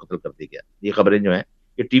بعد ان کو قتل کر دیا گیا. یہ خبریں جو ہیں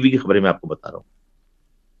یہ ٹی وی کی خبریں میں آپ کو بتا رہا ہوں.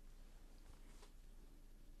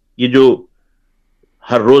 یہ جو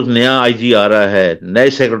ہر روز نیا آئی جی آ رہا ہے, نئے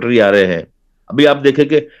سیکرٹری آ رہے ہیں, ابھی آپ دیکھیں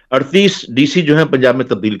کہ 38 ڈی سی جو ہیں پنجاب میں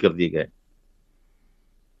تبدیل کر دیے گئے.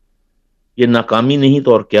 یہ ناکامی نہیں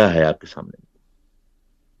تو اور کیا ہے آپ کے سامنے.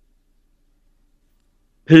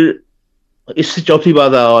 پھر اس سے چوتھی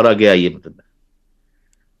بات اور آگے آئیے, مطلب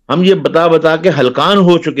ہم یہ بتا کے ہلکان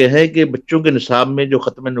ہو چکے ہیں کہ بچوں کے نصاب میں جو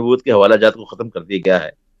ختم نبوت کے حوالہ جات کو ختم کر دیا گیا ہے,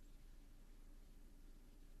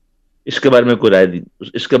 اس کے بارے میں کوئی رائے دی,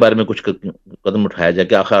 اس کے بارے میں کچھ قدم اٹھایا جائے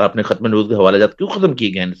کہ آخر آپ نے ختم نبوت کے حوالہ جات کیوں ختم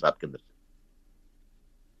کیے گئے ہیں نصاب کے اندر سے.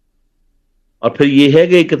 اور پھر یہ ہے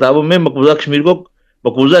کہ کتابوں میں مقبوضہ کشمیر کو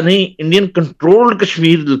مقبوضہ نہیں انڈین کنٹرول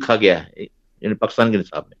کشمیر لکھا گیا ہے, یعنی پاکستان کے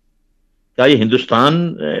نصاب میں. کیا یہ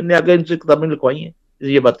ہندوستان نے آگے ان سے کتابیں لکھوائی ہیں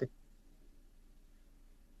یہ باتیں؟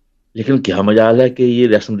 لیکن کیا مجال ہے کہ یہ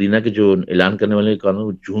ریاست مدینہ کے جو اعلان کرنے والے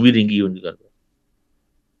قانون جوں بھی رہیں گی ان کی.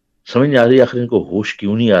 سمجھ نہیں آ رہی آخر ان کو ہوش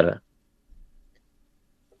کیوں نہیں آ رہا.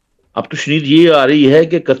 اب تو شنید یہ آ رہی ہے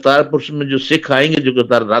کہ کرتارپور میں جو سکھ آئیں گے, جو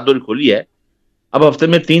کرتار راہداری کھولی ہے, اب ہفتے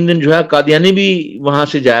میں 3 دن جو ہے قادیانی بھی وہاں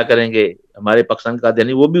سے جایا کریں گے. ہمارے پاکستان کے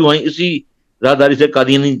قادیانی وہ بھی وہیں اسی راہداری سے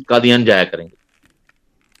قادیان جایا کریں گے.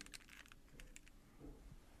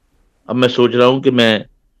 اب میں سوچ رہا ہوں کہ میں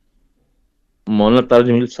مولانا طارق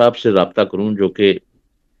جمیل صاحب سے رابطہ کروں, جو کہ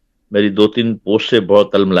میری 2-3 پوسٹ سے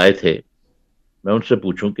بہت تلملائے تھے. میں ان سے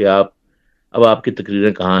پوچھوں کہ اب آپ کی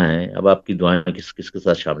تقریریں کہاں ہیں, اب آپ کی دعائیں کس کے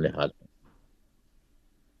ساتھ شامل حال ہیں.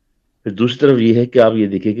 پھر دوسری طرف یہ ہے کہ آپ یہ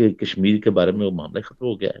دیکھیں کہ کشمیر کے بارے میں وہ معاملہ ختم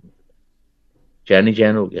ہو گیا ہے, چین ہی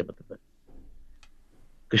چین ہو گیا. مطلب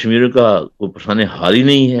کشمیر کا کوئی پرسانے حال ہی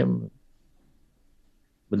نہیں ہے.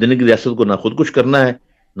 مدینہ کی ریاست کو نہ خود کچھ کرنا ہے,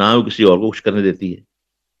 نہ وہ کسی اور کو کچھ کرنے دیتی ہے.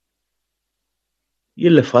 یہ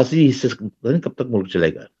لفاظی حصے کب تک ملک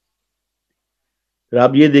چلے گا. پھر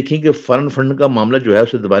آپ یہ دیکھیں کہ فارن فنڈ کا معاملہ جو ہے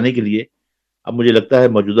اسے دبانے کے لیے اب مجھے لگتا ہے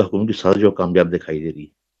موجودہ حکومت کی سازش جو کامیاب دکھائی دے رہی ہے,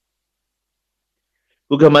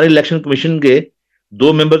 کیونکہ ہمارے الیکشن کمیشن کے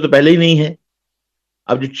 2 ممبر تو پہلے ہی نہیں ہیں.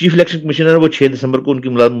 اب جو چیف الیکشن کمشنر ہے وہ 6 دسمبر کو ان کی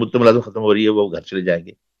ملازمت ختم ہو رہی ہے, وہ گھر چلے جائیں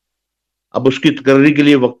گے. اب اس کی تقرری کے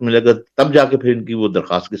لیے وقت ملے گا, تب جا کے پھر ان کی وہ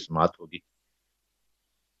درخواست کی سماعت ہوگی.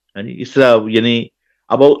 اس طرح یعنی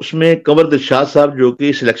اب اس میں کنور دلشاد صاحب جو کہ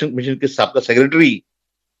اس الیکشن کمیشن کے سابقہ سیکرٹری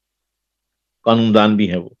قانون دان بھی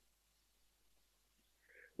ہیں, وہ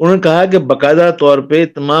انہوں نے کہا کہ باقاعدہ طور پہ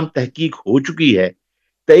تمام تحقیق ہو چکی ہے.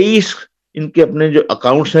 23 ان کے اپنے جو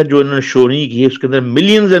اکاؤنٹس ہیں جو انہوں نے شو نہیں کیے, اس کے اندر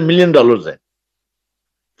ملینز اینڈ ملین ڈالرز ہیں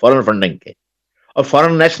فارن فنڈنگ کے اور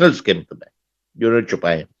فارن نیشنلز کے, مطلب ہے جو انہوں نے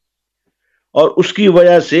چھپائے ہیں. اور اس کی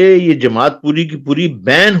وجہ سے یہ جماعت پوری کی پوری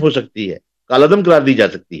بین ہو سکتی ہے، کالعدم قرار دی جا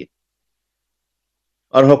سکتی ہے،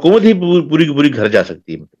 اور حکومت ہی پوری کی پوری گھر جا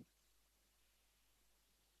سکتی ہے.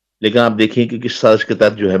 لیکن آپ دیکھیں کہ کس سازش کے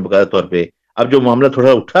تحت جو ہے باقاعدہ طور پہ اب جو معاملہ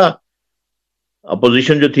تھوڑا اٹھا،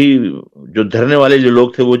 اپوزیشن جو تھی، جو دھرنے والے جو لوگ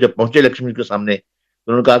تھے، وہ جب پہنچے الیکشن کے سامنے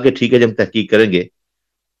انہوں نے کہا کہ ٹھیک ہے جی ہم تحقیق کریں گے.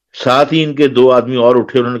 ساتھ ہی ان کے 2 آدمی اور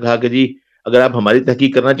اٹھے، انہوں نے کہا کہ جی اگر آپ ہماری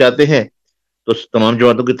تحقیق کرنا چاہتے ہیں تو تمام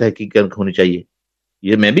جماعتوں کی تحقیق ہونی چاہیے.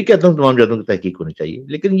 یہ میں بھی کہتا ہوں تمام جماعتوں کی تحقیق ہونی چاہیے،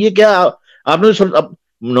 لیکن یہ کیا آپ نے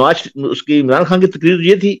نواز اس کی عمران خان کی تقریر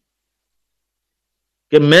یہ تھی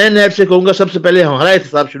کہ میں نیب سے کہوں گا سب سے پہلے ہمارا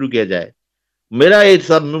احتساب شروع کیا جائے، میرا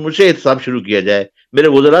احتساب، مجھ سے احتساب شروع کیا جائے، میرے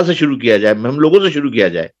وزراء سے شروع کیا جائے، ہم لوگوں سے شروع کیا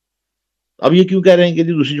جائے. اب یہ کیوں کہہ رہے ہیں کہ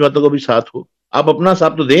دوسری جماعتوں کا بھی ساتھ ہو؟ آپ اپنا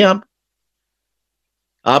ساتھ تو دیں.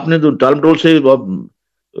 آپ نے تو ٹال مٹول سے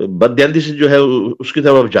بددیانتی سے جو ہے اس کی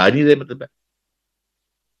طرف آپ جا نہیں رہے مطلب ہے.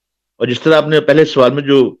 اور جس طرح آپ نے پہلے سوال میں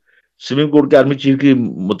جو سپریم کورٹ کے آرمی چیف کی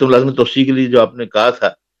ملازمت توسیع کے لیے جو آپ نے کہا تھا،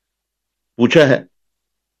 پوچھا ہے،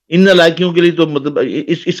 ان نالائکیوں کے لیے تو مطلب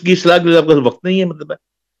اس کی اصلاح کے لیے آپ کا وقت نہیں ہے مطلب ہے.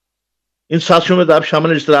 ان سازشوں میں تو آپ شامل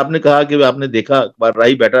ہیں. جس طرح آپ نے کہا کہ آپ نے دیکھا اخبار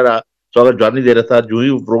راہی بیٹھا رہا، سواگت جواب نہیں دے رہا تھا، جو ہی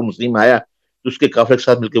پرو مسلم آیا تو اس کے قافلے کے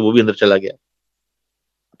ساتھ مل کے وہ بھی اندر چلا گیا.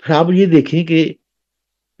 پھر آپ یہ دیکھیں کہ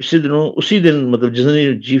اسی دن مطلب جس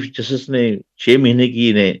دن چیف جسٹس نے 6 مہینے کی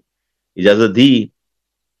انہیں اجازت دی،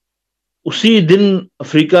 اسی دن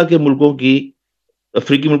افریقی ملکوں کے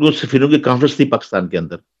سفیروں کی کانفرنس تھی پاکستان کے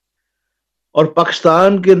اندر. اور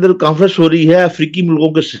پاکستان کے اندر کانفرنس ہو رہی ہے، افریقی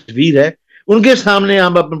ملکوں کے سفیر ہے، ان کے سامنے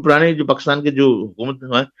آپ اپنے پرانے جو پاکستان کے جو حکومت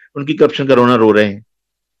ہیں ان کی کرپشن کا رونا رو رہے ہیں.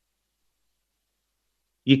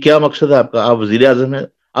 یہ کیا مقصد ہے آپ کا؟ آپ وزیر اعظم ہیں،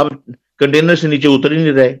 آپ کنٹینر سے نیچے اتر ہی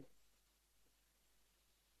نہیں رہے.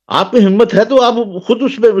 آپ کی ہمت ہے تو آپ خود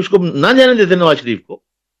اس کو نہ جانے دیتے نواز شریف کو.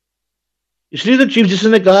 اس لیے تو چیف جسٹس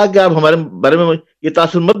نے کہا کہ آپ ہمارے بارے میں یہ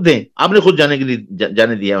تاثر مت دیں، آپ نے خود جانے کے لیے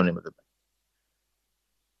جانے دیا انہیں مطلب.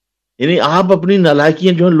 یعنی آپ اپنی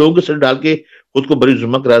نالائکیاں جو ہے لوگوں کے سر ڈال کے خود کو بڑی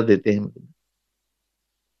ذمہ قرار دیتے ہیں.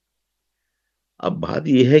 اب بات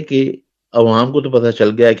یہ ہے کہ عوام کو تو پتہ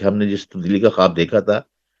چل گیا ہے کہ ہم نے جس تبدیلی کا خواب دیکھا تھا،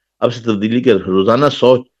 اب سے تبدیلی کے روزانہ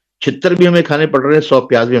 100 چھتر بھی ہمیں کھانے پڑ رہے ہیں، 100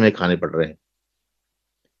 پیاز بھی ہمیں کھانے پڑ رہے ہیں.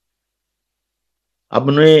 اب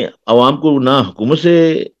نے عوام کو نہ حکومت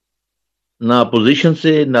سے، نہ اپوزیشن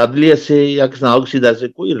سے، نہ عدلیہ سے یا کسی ادارے سے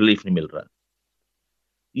کوئی ریلیف نہیں مل رہا.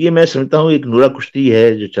 یہ میں سمجھتا ہوں ایک نورا کشتی ہے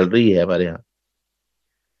جو چل رہی ہے ہمارے ہاں.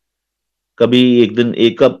 کبھی ایک دن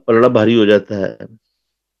ایک کا پلڑا بھاری ہو جاتا ہے،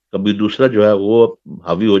 کبھی دوسرا جو ہے وہ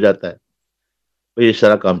حاوی ہو جاتا ہے. یہ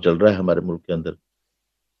سارا کام چل رہا ہے ہمارے ملک کے اندر.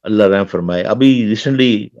 اللہ رحم فرمائے. ابھی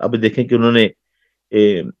ریسنٹلی ابھی دیکھیں کہ انہوں نے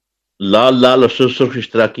لال اور سرخ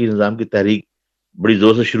اشتراکی نظام کی تحریک بڑی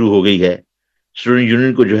زور سے شروع ہو گئی ہے. اسٹوڈنٹ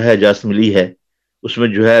یونین کو جو ہے اجازت ملی ہے، اس میں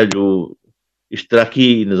جو ہے جو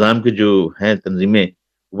اشتراکی نظام کے جو ہیں تنظیمیں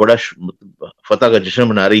بڑا فتح کا جشن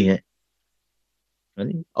منا رہی ہیں.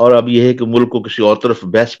 اور اب یہ ہے کہ ملک کو کسی اور طرف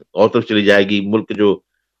چلی جائے گی. ملک کے جو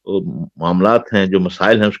معاملات ہیں، جو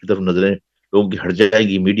مسائل ہیں، اس کی طرف نظریں لوگوں کی ہٹ جائے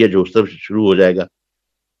گی، میڈیا جو اس طرف شروع ہو جائے گا.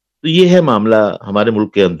 تو یہ ہے معاملہ ہمارے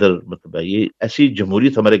ملک کے اندر. مطلب ہے یہ ایسی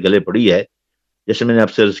جمہوریت ہمارے گلے پڑی ہے، جیسے میں نے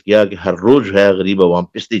آپ سے عرض کیا کہ ہر روز جو ہے غریب عوام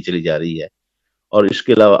پستی چلی جا رہی ہے. اور اس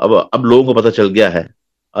کے علاوہ اب لوگوں کو پتہ چل گیا ہے،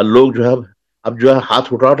 اور لوگ جو ہے اب جو ہے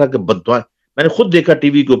ہاتھ اٹھا کے بددعائیں. میں نے خود دیکھا ٹی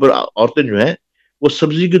وی کے اوپر عورتیں جو ہیں وہ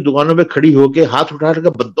سبزی کی دکانوں پہ کھڑی ہو کے ہاتھ اٹھا کے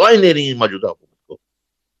بددعائیں دے رہی ہیں موجودہ حکومت کو.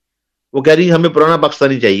 وہ کہہ رہی ہیں ہمیں پرانا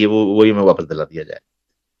پاکستانی چاہیے، وہی ہمیں واپس دلا دیا جائے.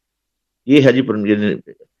 یہ ہے جی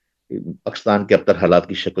پاکستان کے ابتر حالات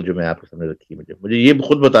کی شکل جو میں آپ کے سامنے رکھی. مجھے یہ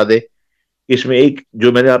خود بتا دے کہ اس میں ایک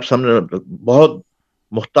جو میں نے آپ سامنے بہت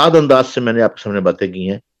محتاط انداز سے میں نے آپ کے سامنے باتیں کی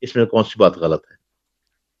ہیں، اس میں کون سی بات غلط ہے؟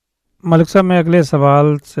 ملک صاحب، میں اگلے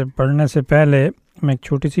سوال سے پڑھنے سے پہلے میں ایک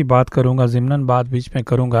چھوٹی سی بات کروں گا، ضمناً بات بیچ میں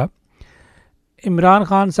کروں گا. عمران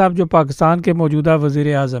خان صاحب جو پاکستان کے موجودہ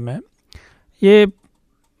وزیر اعظم ہیں، یہ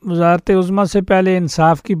وزارت عظمیٰ سے پہلے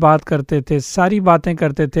انصاف کی بات کرتے تھے، ساری باتیں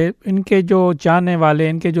کرتے تھے. ان کے جو چاہنے والے،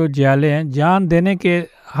 ان کے جو جیالے ہیں، جان دینے کے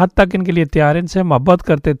حد تک ان کے لیے تیار، ان سے محبت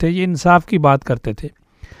کرتے تھے، یہ انصاف کی بات کرتے تھے.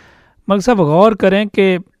 ملک صاحب غور کریں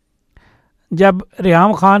کہ جب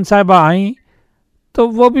ریحام خان صاحبہ آئیں تو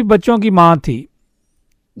وہ بھی بچوں کی ماں تھی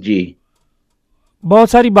جی. بہت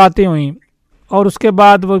ساری باتیں ہوئیں، اور اس کے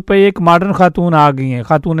بعد وہ پہ ایک ماڈرن خاتون آ گئی ہیں،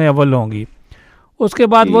 خاتون اول ہوں گی. اس کے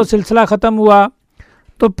بعد وہ سلسلہ ختم ہوا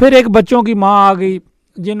تو پھر ایک بچوں کی ماں آ گئی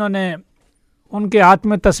جنہوں نے ان کے ہاتھ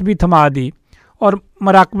میں تسبیح تھما دی اور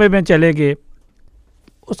مراقبے میں چلے گئے.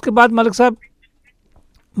 اس کے بعد ملک صاحب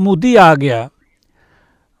مودی آ گیا.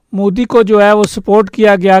 مودی کو جو ہے وہ سپورٹ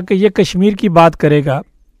کیا گیا کہ یہ کشمیر کی بات کرے گا.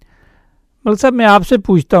 ملک صاحب میں آپ سے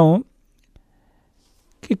پوچھتا ہوں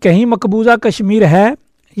کہ کہ کہیں مقبوضہ کشمیر ہے؟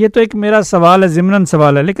 یہ تو ایک میرا سوال ہے، ضمناً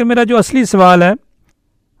سوال ہے، لیکن میرا جو اصلی سوال ہے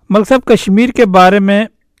ملک صاحب، کشمیر کے بارے میں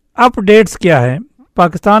اپ ڈیٹس کیا ہے؟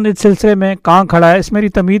 پاکستان اس سلسلے میں کہاں کھڑا ہے؟ اس میری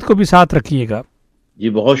تمید کو بھی ساتھ رکھیے گا. جی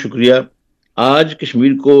بہت شکریہ. آج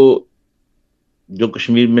کشمیر کو جو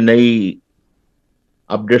کشمیر میں نئی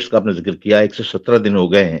اپڈیٹس کا آپ نے ذکر کیا، 117 دن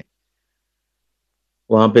ہو گئے ہیں.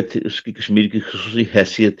 وہاں پہ اس کی کشمیر کی خصوصی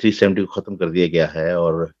حیثیت 370 کو ختم کر دیا گیا ہے،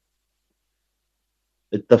 اور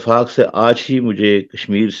اتفاق سے آج ہی مجھے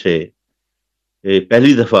کشمیر سے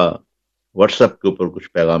پہلی دفعہ واٹس ایپ کے اوپر کچھ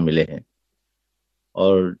پیغام ملے ہیں،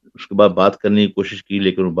 اور اس کے بعد بات کرنے کی کوشش کی،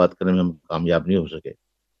 لیکن وہ بات کرنے میں ہم کامیاب نہیں ہو سکے.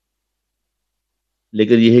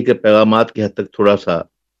 لیکن یہ ہے کہ پیغامات کی حد تک تھوڑا سا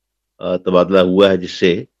تبادلہ ہوا ہے، جس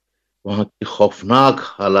سے وہاں کے خوفناک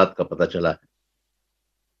حالات کا پتہ چلا ہے.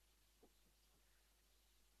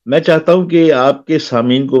 میں چاہتا ہوں کہ آپ کے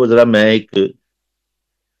سامعین کو ذرا میں ایک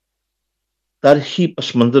تاریخی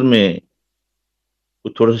پس منظر میں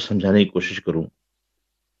تھوڑا سا سمجھانے کی کوشش کروں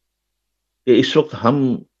کہ اس وقت ہم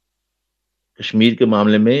کشمیر کے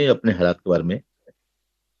معاملے میں اپنے حالات کے بارے میں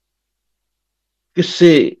کس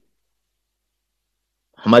سے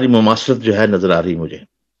ہماری مماثلت جو ہے نظر آ رہی مجھے.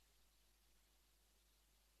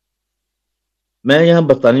 میں یہاں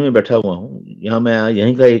برطانیہ میں بیٹھا ہوا ہوں، یہاں میں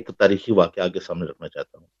یہیں کا ایک تاریخی واقعہ آگے سامنے رکھنا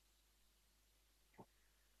چاہتا ہوں.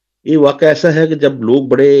 یہ واقعہ ایسا ہے کہ جب لوگ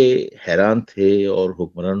بڑے حیران تھے اور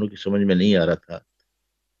حکمرانوں کی سمجھ میں نہیں آ رہا تھا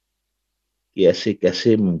کہ ایسے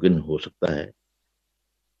کیسے ممکن ہو سکتا ہے.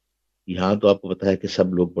 یہاں تو آپ کو پتا ہے کہ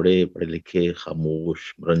سب لوگ بڑے پڑھے لکھے،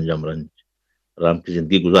 خاموش، مرنج آرام کی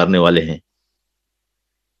زندگی گزارنے والے ہیں.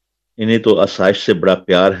 انہیں تو آسائش سے بڑا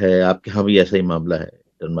پیار ہے. آپ کے ہاں بھی ایسا ہی معاملہ ہے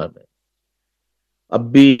ڈنمارک میں.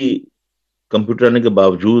 اب بھی کمپیوٹر آنے کے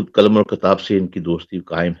باوجود قلم اور کتاب سے ان کی دوستی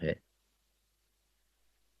قائم ہے.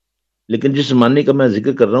 لیکن جس زمانے کا میں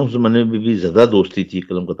ذکر کر رہا ہوں، اس زمانے میں بھی زیادہ دوستی تھی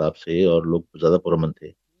قلم کتاب سے، اور لوگ زیادہ پرامن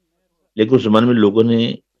تھے. لیکن اس زمانے میں لوگوں نے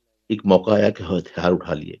ایک موقع آیا کہ ہتھیار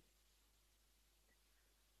اٹھا لیے،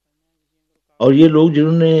 اور یہ لوگ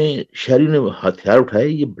جنہوں نے شہریوں نے ہتھیار اٹھائے،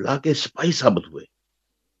 یہ بلا کے سپاہی ثابت ہوئے.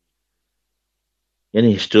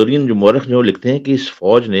 یعنی ہسٹورین جو مورخ جو لکھتے ہیں کہ اس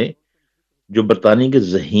فوج نے، جو برطانیہ کے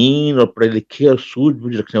ذہین اور پڑھے لکھے اور سوجھ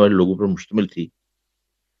بوجھ رکھنے والے لوگوں پر مشتمل تھی،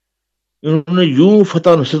 انہوں نے یوں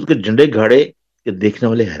فتح نصرت کے جھنڈے گاڑے کہ دیکھنے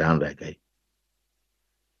والے حیران رہ گئے.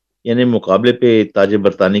 یعنی مقابلے پہ تاج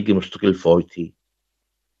برطانیہ کی مستقل فوج تھی،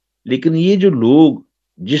 لیکن یہ جو لوگ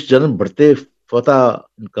جس جنم بڑھتے فتح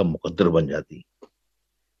ان کا مقدر بن جاتی.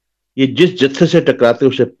 یہ جس جتھے سے ٹکراتے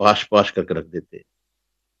اسے پاش پاش کر کے رکھ دیتے.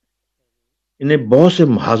 انہیں بہت سے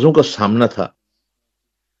محاذوں کا سامنا تھا،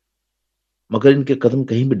 مگر ان کے قدم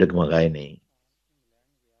کہیں بھی ڈگمگائے نہیں.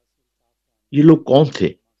 یہ لوگ کون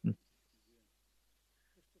تھے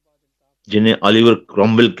جنہیں آلیور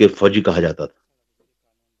کرومویل کے فوجی کہا جاتا تھا؟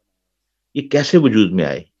 یہ کیسے وجود میں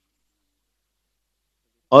آئے،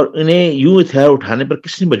 اور انہیں یوں ہتھیار اٹھانے پر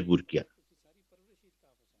کس نے مجبور کیا؟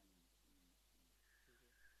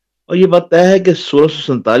 اور یہ بات طے ہے کہ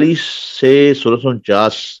 1647 سے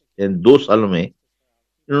 1649 یعنی 2 سالوں میں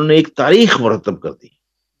انہوں نے ایک تاریخ مرتب کر دی.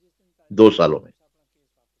 2 سالوں میں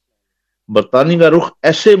برطانیہ کا رخ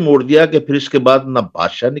ایسے موڑ دیا کہ پھر اس کے بعد نہ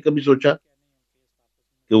بادشاہ نے کبھی سوچا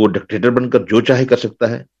کہ وہ ڈکٹیٹر بن کر جو چاہے کر سکتا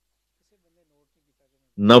ہے،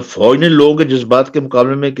 نہ فوج نے لوگوں کے جذبات کے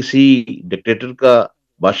مقابلے میں کسی ڈکٹیٹر کا،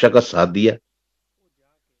 بادشاہ کا ساتھ دیا،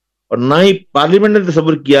 اور نہ ہی پارلیمنٹ نے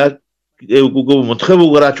تصور کیا کہ وہ منتخب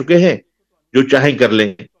وغیرہ آ چکے ہیں، جو چاہیں کر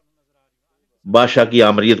لیں، بادشاہ کی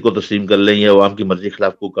آمریت کو تسلیم کر لیں یا عوام کی مرضی کے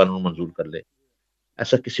خلاف کوئی قانون منظور کر لیں.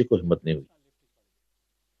 ایسا کسی کو ہمت نہیں ہوئی.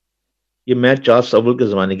 یہ میں چارلس اول کے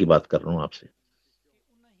زمانے کی بات کر رہا ہوں آپ سے.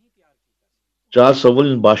 چارلس اول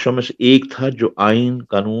ان بادشاہوں میں سے ایک تھا جو آئین،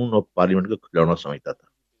 قانون اور پارلیمنٹ کا کھلونا سمجھتا تھا.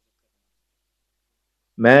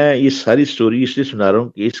 میں یہ ساری سٹوری اس لیے سنا رہا ہوں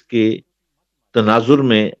کہ اس کے تناظر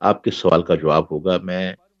میں آپ کے سوال کا جواب ہوگا.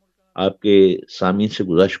 میں آپ کے سامعین سے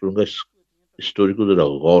گزارش کروں گا اس سٹوری کو ذرا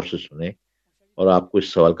غور سے سنیں، اور آپ کو اس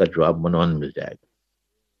سوال کا جواب منوان مل جائے گا.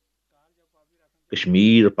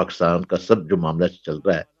 کشمیر اور پاکستان کا سب جو معاملہ چل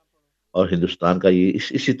رہا ہے، اور ہندوستان کا یہ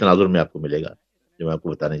اسی تناظر میں آپ کو ملے گا جو میں آپ کو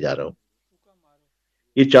بتانے جا رہا ہوں.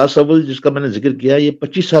 یہ چارلس اول جس کا میں نے ذکر کیا، یہ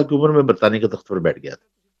 25 سال کی عمر میں برطانیہ کے تخت پر بیٹھ گیا تھا،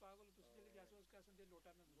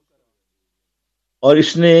 اور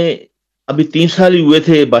اس نے ابھی 3 سال ہی ہوئے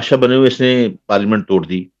تھے بادشاہ بنے ہوئے، اس نے پارلیمنٹ توڑ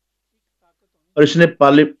دی. اور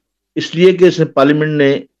اس لیے کہ اس نے پارلیمنٹ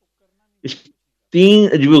نے 3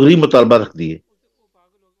 عجیب و غریب مطالبہ رکھ دیے،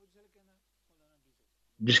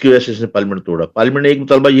 جس کی وجہ سے اس نے پارلیمنٹ توڑا. پارلیمنٹ نے ایک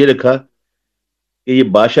مطالبہ یہ رکھا کہ یہ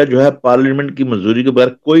بادشاہ جو ہے پارلیمنٹ کی منظوری کے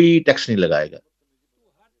بغیر کوئی ٹیکس نہیں لگائے گا.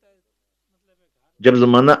 جب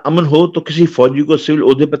زمانہ امن ہو تو کسی فوجی کو سول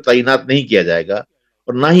عہدے پر تعینات نہیں کیا جائے گا،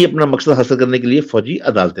 اور نہ ہی اپنا مقصد حاصل کرنے کے لیے فوجی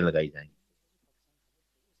عدالتیں لگائی جائیں گی،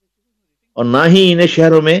 اور نہ ہی انہیں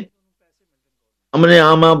شہروں میں امن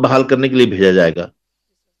عامہ بحال کرنے کے لیے بھیجا جائے گا۔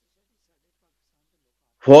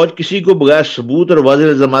 فوج کسی کو بغیر ثبوت اور واضح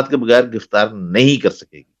الزامات کے بغیر گرفتار نہیں کر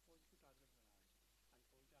سکے گی۔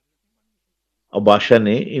 اور بادشاہ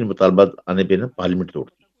نے ان مطالبات آنے پہ پارلیمنٹ توڑ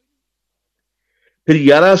دی، پھر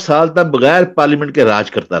 11 سال تک بغیر پارلیمنٹ کے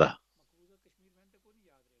راج کرتا رہا۔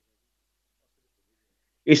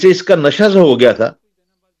 اسے اس کا نشہ سا ہو گیا تھا،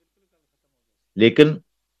 لیکن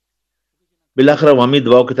بالآخر عوامی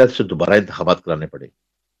دباؤ کے تحت سے دوبارہ انتخابات کرانے پڑے،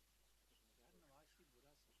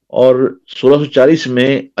 اور 1640 میں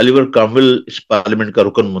الیور کرامویل اس پارلیمنٹ کا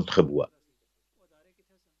رکن منتخب ہوا۔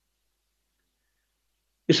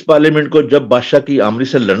 اس پارلیمنٹ کو جب بادشاہ کی آمری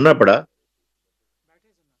سے لڑنا پڑا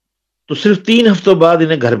تو صرف 3 ہفتوں بعد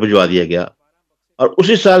انہیں گھر بھجوا دیا گیا، اور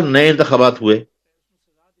اسی سال نئے انتخابات ہوئے،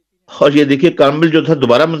 اور یہ دیکھیے کرامویل جو تھا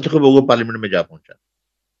دوبارہ منتخب ہو گیا، پارلیمنٹ میں جا پہنچا۔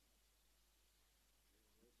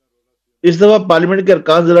 اس دفعہ پارلیمنٹ کے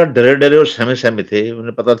ارکان ذرا ڈرے ڈرے اور سہمے سہمے تھے،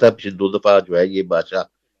 انہیں پتا تھا پچھلی 2 دفعہ جو ہے یہ بادشاہ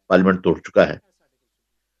پارلیمنٹ توڑ چکا ہے،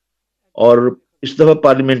 اور اس دفعہ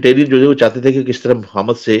پارلیمنٹیرین جو ہے وہ چاہتے تھے کہ کس طرح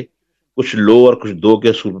محمد سے کچھ لو اور کچھ دو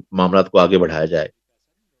کے معاملات کو آگے بڑھایا جائے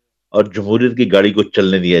اور جمہوریت کی گاڑی کو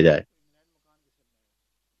چلنے دیا جائے۔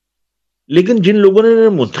 لیکن جن لوگوں نے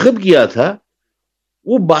منتخب کیا تھا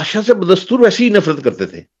وہ بادشاہ سے بدستور ویسے ہی نفرت کرتے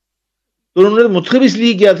تھے، تو انہوں نے منتخب اس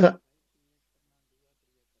لیے کیا تھا،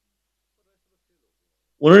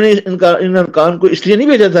 انہوں نے ان ارکان کو اس لیے نہیں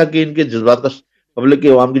بھیجا تھا کہ ان کے جذبات کا، پبلک کے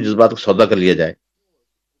عوام کے جذبات کا سودا کر لیا جائے۔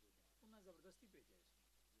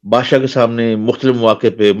 بادشاہ کے سامنے مختلف مواقع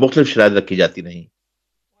پہ مختلف شرائط رکھی جاتی نہیں۔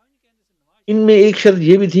 ان میں ایک شرط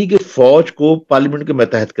یہ بھی تھی کہ فوج کو پارلیمنٹ کے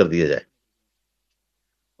ماتحت کر دیا جائے،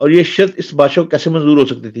 اور یہ شرط اس بادشاہ کو کیسے منظور ہو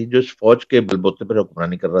سکتی تھی جو اس فوج کے بل بوتے پر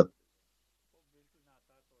حکمرانی کر رہا تھا؟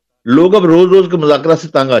 لوگ اب روز روز کے مذاکرات سے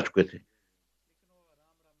تانگ آ چکے تھے،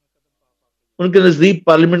 ان کے نزدیک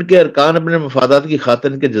پارلیمنٹ کے ارکان اپنے مفادات کی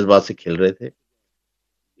خاطر ان کے جذبات سے کھیل رہے تھے،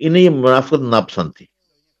 انہیں یہ منافقت ناپسند تھی۔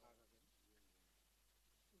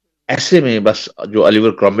 ایسے میں بس جو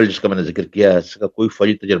الیور کرامویل جس کا میں نے ذکر کیا ہے، اس کا کوئی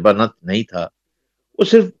فوجی تجربہ نہیں تھا، وہ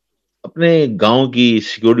صرف اپنے گاؤں کی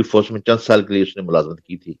سیکیورٹی فورس میں چند سال کے لیے اس نے ملازمت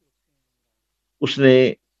کی تھی۔ اس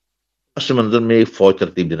نے پس منظر میں ایک فوج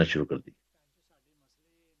ترتیب دینا شروع کر دی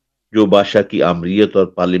جو بادشاہ کی آمریت اور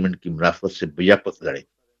پارلیمنٹ کی منافقت سے بیک لڑے۔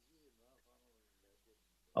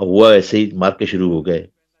 اب ہوا ایسے ہی، مارکے شروع ہو گئے،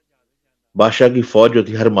 بادشاہ کی فوج جو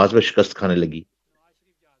تھی ہر مارچ میں شکست کھانے لگی۔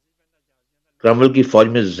 کرامویل کی فوج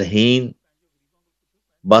میں ذہین،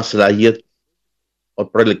 باصلاحیت اور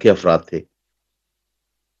پڑھے لکھے افراد تھے،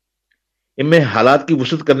 ان میں حالات کی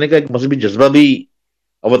وسعت کرنے کا ایک مذہبی جذبہ بھی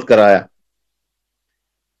اودھ کرایا۔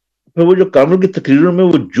 پھر وہ جو کرامویل کی تقریروں میں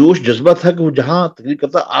وہ جوش جذبہ تھا کہ وہ جہاں تقریر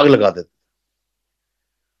کرتا آگ لگا دیتا،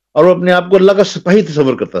 اور وہ اپنے آپ کو اللہ کا سپاہی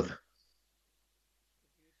تصور کرتا تھا،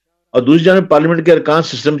 اور دوسری جانب پارلیمنٹ کے ارکان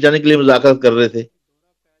سسٹم بچانے کے لیے مذاکرات کر رہے تھے۔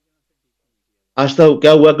 آہستہ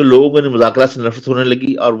کیا ہوا کہ لوگوں کو انہیں مذاکرات سے نفرت ہونے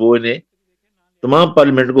لگی، اور وہ انہیں تمام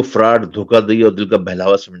پارلیمنٹ کو فراڈ، دھوکہ دہی اور دل کا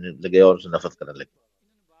بہلاوا سمجھنے لگے اور اسے نفرت کرنے لگے۔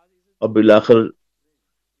 اور بالآخر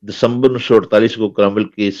دسمبر 1948 کو کرامویل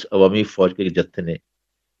کی اس عوامی فوج کے جتھے نے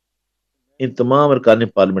ان تمام ارکان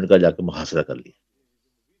پارلیمنٹ کا جا کے محاصرہ کر لیا۔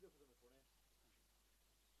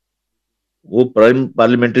 وہ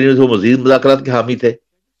پارلیمنٹری وہ مزید مذاکرات کے حامی تھے،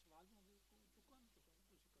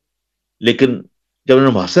 لیکن جب انہوں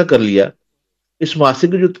نے محاصرہ کر لیا، اس محاصرے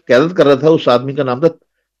کی جو قیادت کر رہا تھا اس آدمی کا نام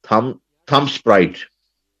تھا تھامس پرائٹ۔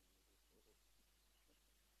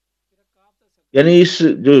 یعنی اس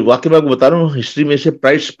جو واقعہ میں آپ کو بتا رہا ہوں ہسٹری میں اسے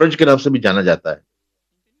پرائٹ اسپرنج کے نام سے بھی جانا جاتا ہے۔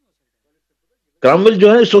 کرامویل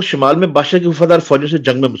جو ہے اس وقت شمال میں بادشاہ کی وفادار فوجوں سے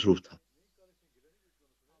جنگ میں مصروف تھا۔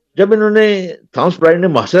 جب انہوں نے تھامس پرائٹ نے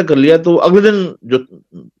محاصرہ کر لیا تو اگلے دن جو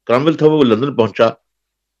کرامویل تھا وہ لندن پہنچا،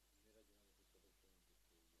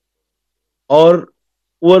 اور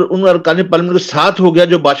ان ارکان پارلیمنٹ کے ساتھ ہو گیا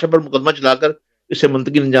جو بادشاہ پر مقدمہ چلا کر اسے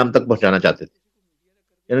منطقی انجام تک پہنچانا چاہتے تھے۔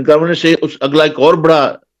 یعنی کرامویل نے سے اگلا ایک اور بڑا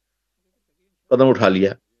قدم اٹھا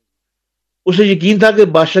لیا۔ اسے یقین تھا کہ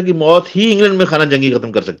بادشاہ کی موت ہی انگلینڈ میں خانہ جنگی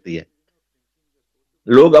ختم کر سکتی ہے۔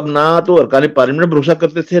 لوگ اب نہ تو ارکان پارلیمنٹ میں بھروسہ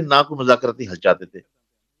کرتے تھے، نہ کوئی مذاکراتی حل چاہتے تھے۔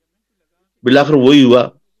 بالآخر وہی ہوا،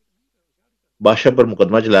 بادشاہ پر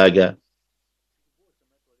مقدمہ چلایا گیا۔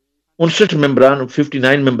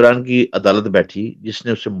 59 ممبران کی عدالت بیٹھی جس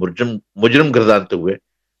نے اسے مجرم گردانتے ہوئے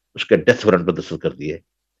اس کے ڈیتھ وارنٹ پر دستخط کر دیے،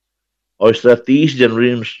 اور اس طرح 30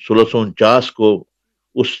 جنوری 1649 کو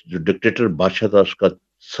اس جو ڈکٹیٹر بادشاہ تھا اس کا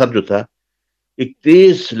سر جو تھا ایک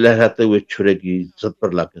تیز لہراتے ہوئے چھرے کی زد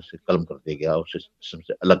پر لا کے اسے قلم کر دیا گیا، اسے جسم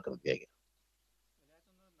سے الگ کر دیا گیا۔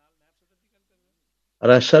 اور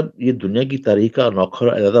ایسا یہ دنیا کی تاریخ کا انوکھا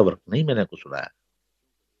اور علیحدہ ورق نہیں میں نے کو سنایا۔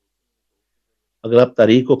 اگر آپ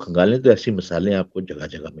تاریخ کو کھنگالیں تو ایسی مثالیں آپ کو جگہ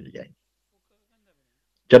جگہ مل جائیں گی۔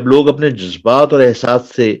 جب لوگ اپنے جذبات اور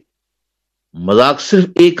احساس سے مذاق صرف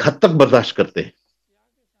ایک حد تک برداشت کرتے ہیں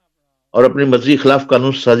اور اپنی مرضی خلاف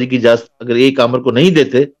قانون سازی کی اجازت اگر ایک آمر کو نہیں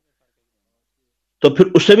دیتے تو پھر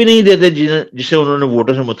اسے بھی نہیں دیتے جسے انہوں نے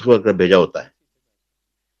ووٹر سے منتخب کر بھیجا ہوتا ہے۔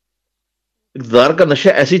 اقتدار کا نشہ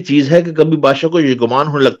ایسی چیز ہے کہ کبھی بادشاہ کو یہ گمان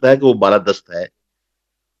ہونے لگتا ہے کہ وہ بالادست ہے،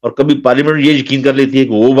 اور کبھی پارلیمنٹ یہ یقین کر لیتی ہے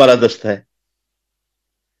کہ وہ بالادست ہے۔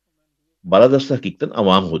 بالادست حقیقتاً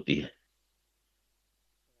عوام ہوتی ہے،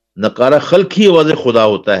 نکارہ خلق ہی آواز خدا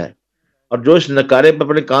ہوتا ہے، اور جو اس نکارے پہ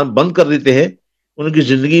اپنے کان بند کر دیتے ہیں ان کی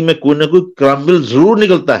زندگی میں کوئی نہ کوئی کرامبل ضرور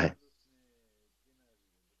نکلتا ہے۔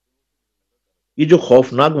 یہ جو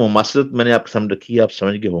خوفناک مماثلت میں نے آپ کے سامنے رکھی ہے، آپ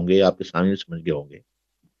سمجھ گئے ہوں گے، آپ کے سامنے سمجھ گئے ہوں گے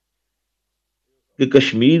کہ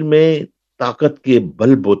کشمیر میں طاقت کے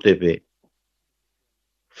بل بوتے پہ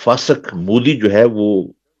فاسق مودی جو ہے وہ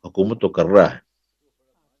حکومت تو کر رہا ہے،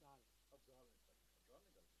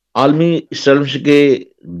 عالمی اسٹیبلشمنٹ کے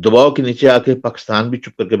دباؤ کے نیچے آ کے پاکستان بھی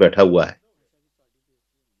چپ کر کے بیٹھا ہوا ہے۔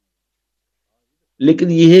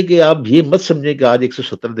 لیکن یہ ہے کہ آپ یہ مت سمجھیں کہ آج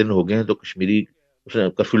 117 دن ہو گئے ہیں تو کشمیری اس نے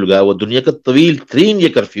کرفیو لگایا، وہ دنیا کا طویل ترین یہ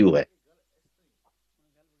کرفیو ہے۔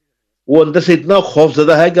 وہ اندر سے اتنا خوف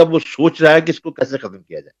زدہ ہے کہ اب وہ سوچ رہا ہے کہ اس کو کیسے ختم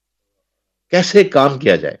کیا جائے، کیسے کام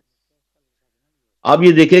کیا جائے۔ آپ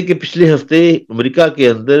یہ دیکھیں کہ پچھلے ہفتے امریکہ کے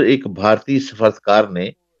اندر ایک بھارتی سفارتکار نے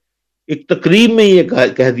ایک تقریب میں یہ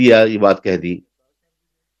بات کہہ دی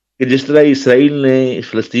کہ جس طرح اسرائیل نے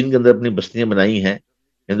فلسطین کے اندر اپنی بستیاں بنائی ہیں،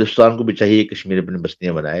 ہندوستان کو بھی چاہیے کشمیر اپنی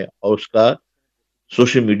بستیاں بنائے، اور اس کا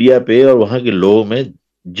سوشل میڈیا پہ اور وہاں کے لوگوں میں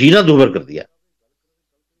جینا دوبھر کر دیا۔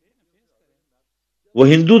 وہ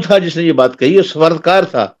ہندو تھا جس نے یہ بات کہی، اور سفارتکار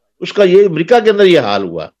تھا، اس کا یہ امریکہ کے اندر یہ حال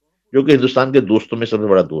ہوا، جو کہ ہندوستان کے دوستوں میں سب سے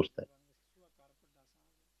بڑا دوست ہے۔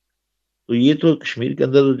 تو یہ تو کشمیر کے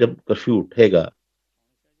اندر جب کرفیو اٹھے گا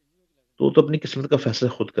تو اپنی قسمت کا فیصلہ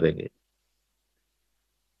خود کریں گے۔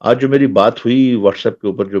 آج جو میری بات ہوئی واٹس ایپ کے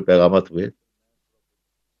اوپر، جو پیغامات ہوئے،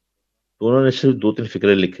 تو انہوں نے صرف 2-3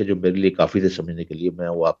 فکرے لکھے جو میرے لیے کافی تھے سمجھنے کے لیے، میں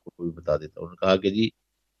وہ آپ کو بھی بتا دیتا ہوں۔ انہوں نے کہا کہ جی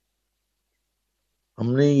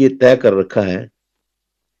ہم نے یہ طے کر رکھا ہے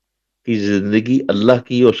کہ زندگی اللہ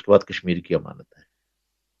کی اور اس کے بعد کشمیر کی امانت ہے،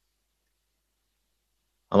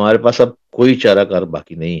 ہمارے پاس اب کوئی چارہ کار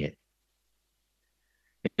باقی نہیں ہے۔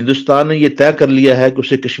 ہندوستان نے یہ طے کر لیا ہے کہ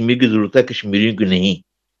اسے کشمیر کی ضرورت ہے، کشمیریوں کی نہیں۔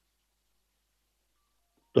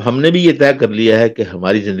 تو ہم نے بھی یہ طے کر لیا ہے کہ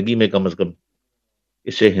ہماری زندگی میں کم از کم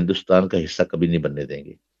اسے ہندوستان کا حصہ کبھی نہیں بننے دیں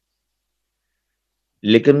گے۔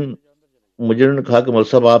 لیکن مجھے انہوں نے کہا کہ مول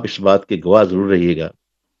صاحب آپ اس بات کے گواہ ضرور رہیے گا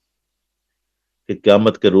کہ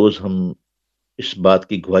قیامت کے روز ہم اس بات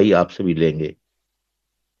کی گواہی آپ سے بھی لیں گے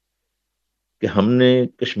کہ ہم نے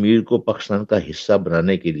کشمیر کو پاکستان کا حصہ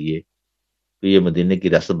بنانے کے لیے، تو یہ مدینے کی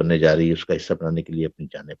ریاست بننے جا رہی ہے، اس کا حصہ بنانے کے لیے اپنی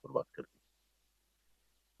جانیں قربان کر دی،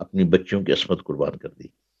 اپنی بچوں کی عصمت قربان کر دی،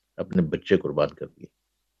 اپنے بچے قربان کر دیے۔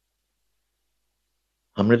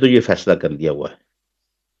 ہم نے تو یہ فیصلہ کر لیا ہوا ہے،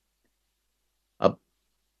 اب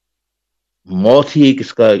موت ہی ایک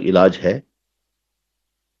اس کا علاج ہے۔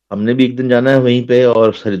 ہم نے بھی ایک دن جانا ہے وہیں پہ،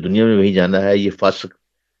 اور ساری دنیا میں وہیں جانا ہے۔ یہ فاسق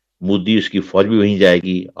مودی، اس کی فوج بھی وہیں جائے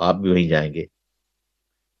گی، آپ بھی وہیں جائیں گے۔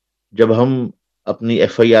 جب ہم اپنی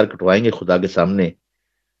FIR کٹوائیں گے خدا کے سامنے،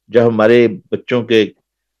 جب ہمارے بچوں کے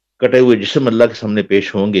کٹے ہوئے جسم اللہ کے سامنے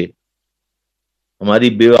پیش ہوں گے، ہماری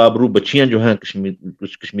بے آبرو بچیاں جو ہیں،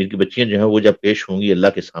 کشمیر کی بچیاں جو ہیں، وہ جب پیش ہوں گی اللہ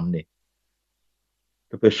کے سامنے،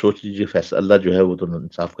 تو پھر سوچ لیجیے فیصلہ اللہ جو ہے وہ تو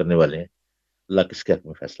انصاف کرنے والے ہیں، اللہ کس کے حق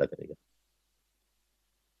میں فیصلہ کرے گا۔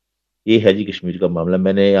 یہ ہے جی کشمیر کا معاملہ۔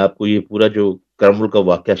 میں نے آپ کو یہ پورا جو کرمل کا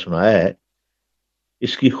واقعہ سنایا ہے،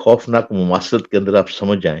 اس کی خوفناک مماثلت کے اندر آپ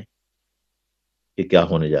سمجھ جائیں کہ کیا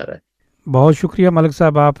ہونے جا رہا ہے۔ بہت شکریہ ملک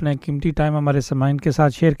صاحب، آپ نے قیمتی ٹائم ہمارے سامعین کے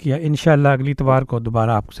ساتھ شیئر کیا۔ انشاءاللہ اگلی اتوار کو دوبارہ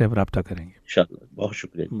آپ سے رابطہ کریں گے انشاءاللہ۔ بہت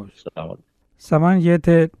شکریہ، السلام علیکم۔ سامعین، یہ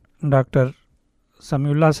تھے ڈاکٹر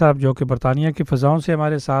سمیع اللہ صاحب جو کہ برطانیہ کی فضاؤں سے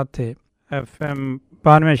ہمارے ساتھ تھے۔ FM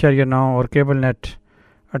 92.9 اور کیبل نیٹ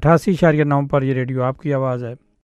 88.9 پر یہ ریڈیو آپ کی آواز ہے۔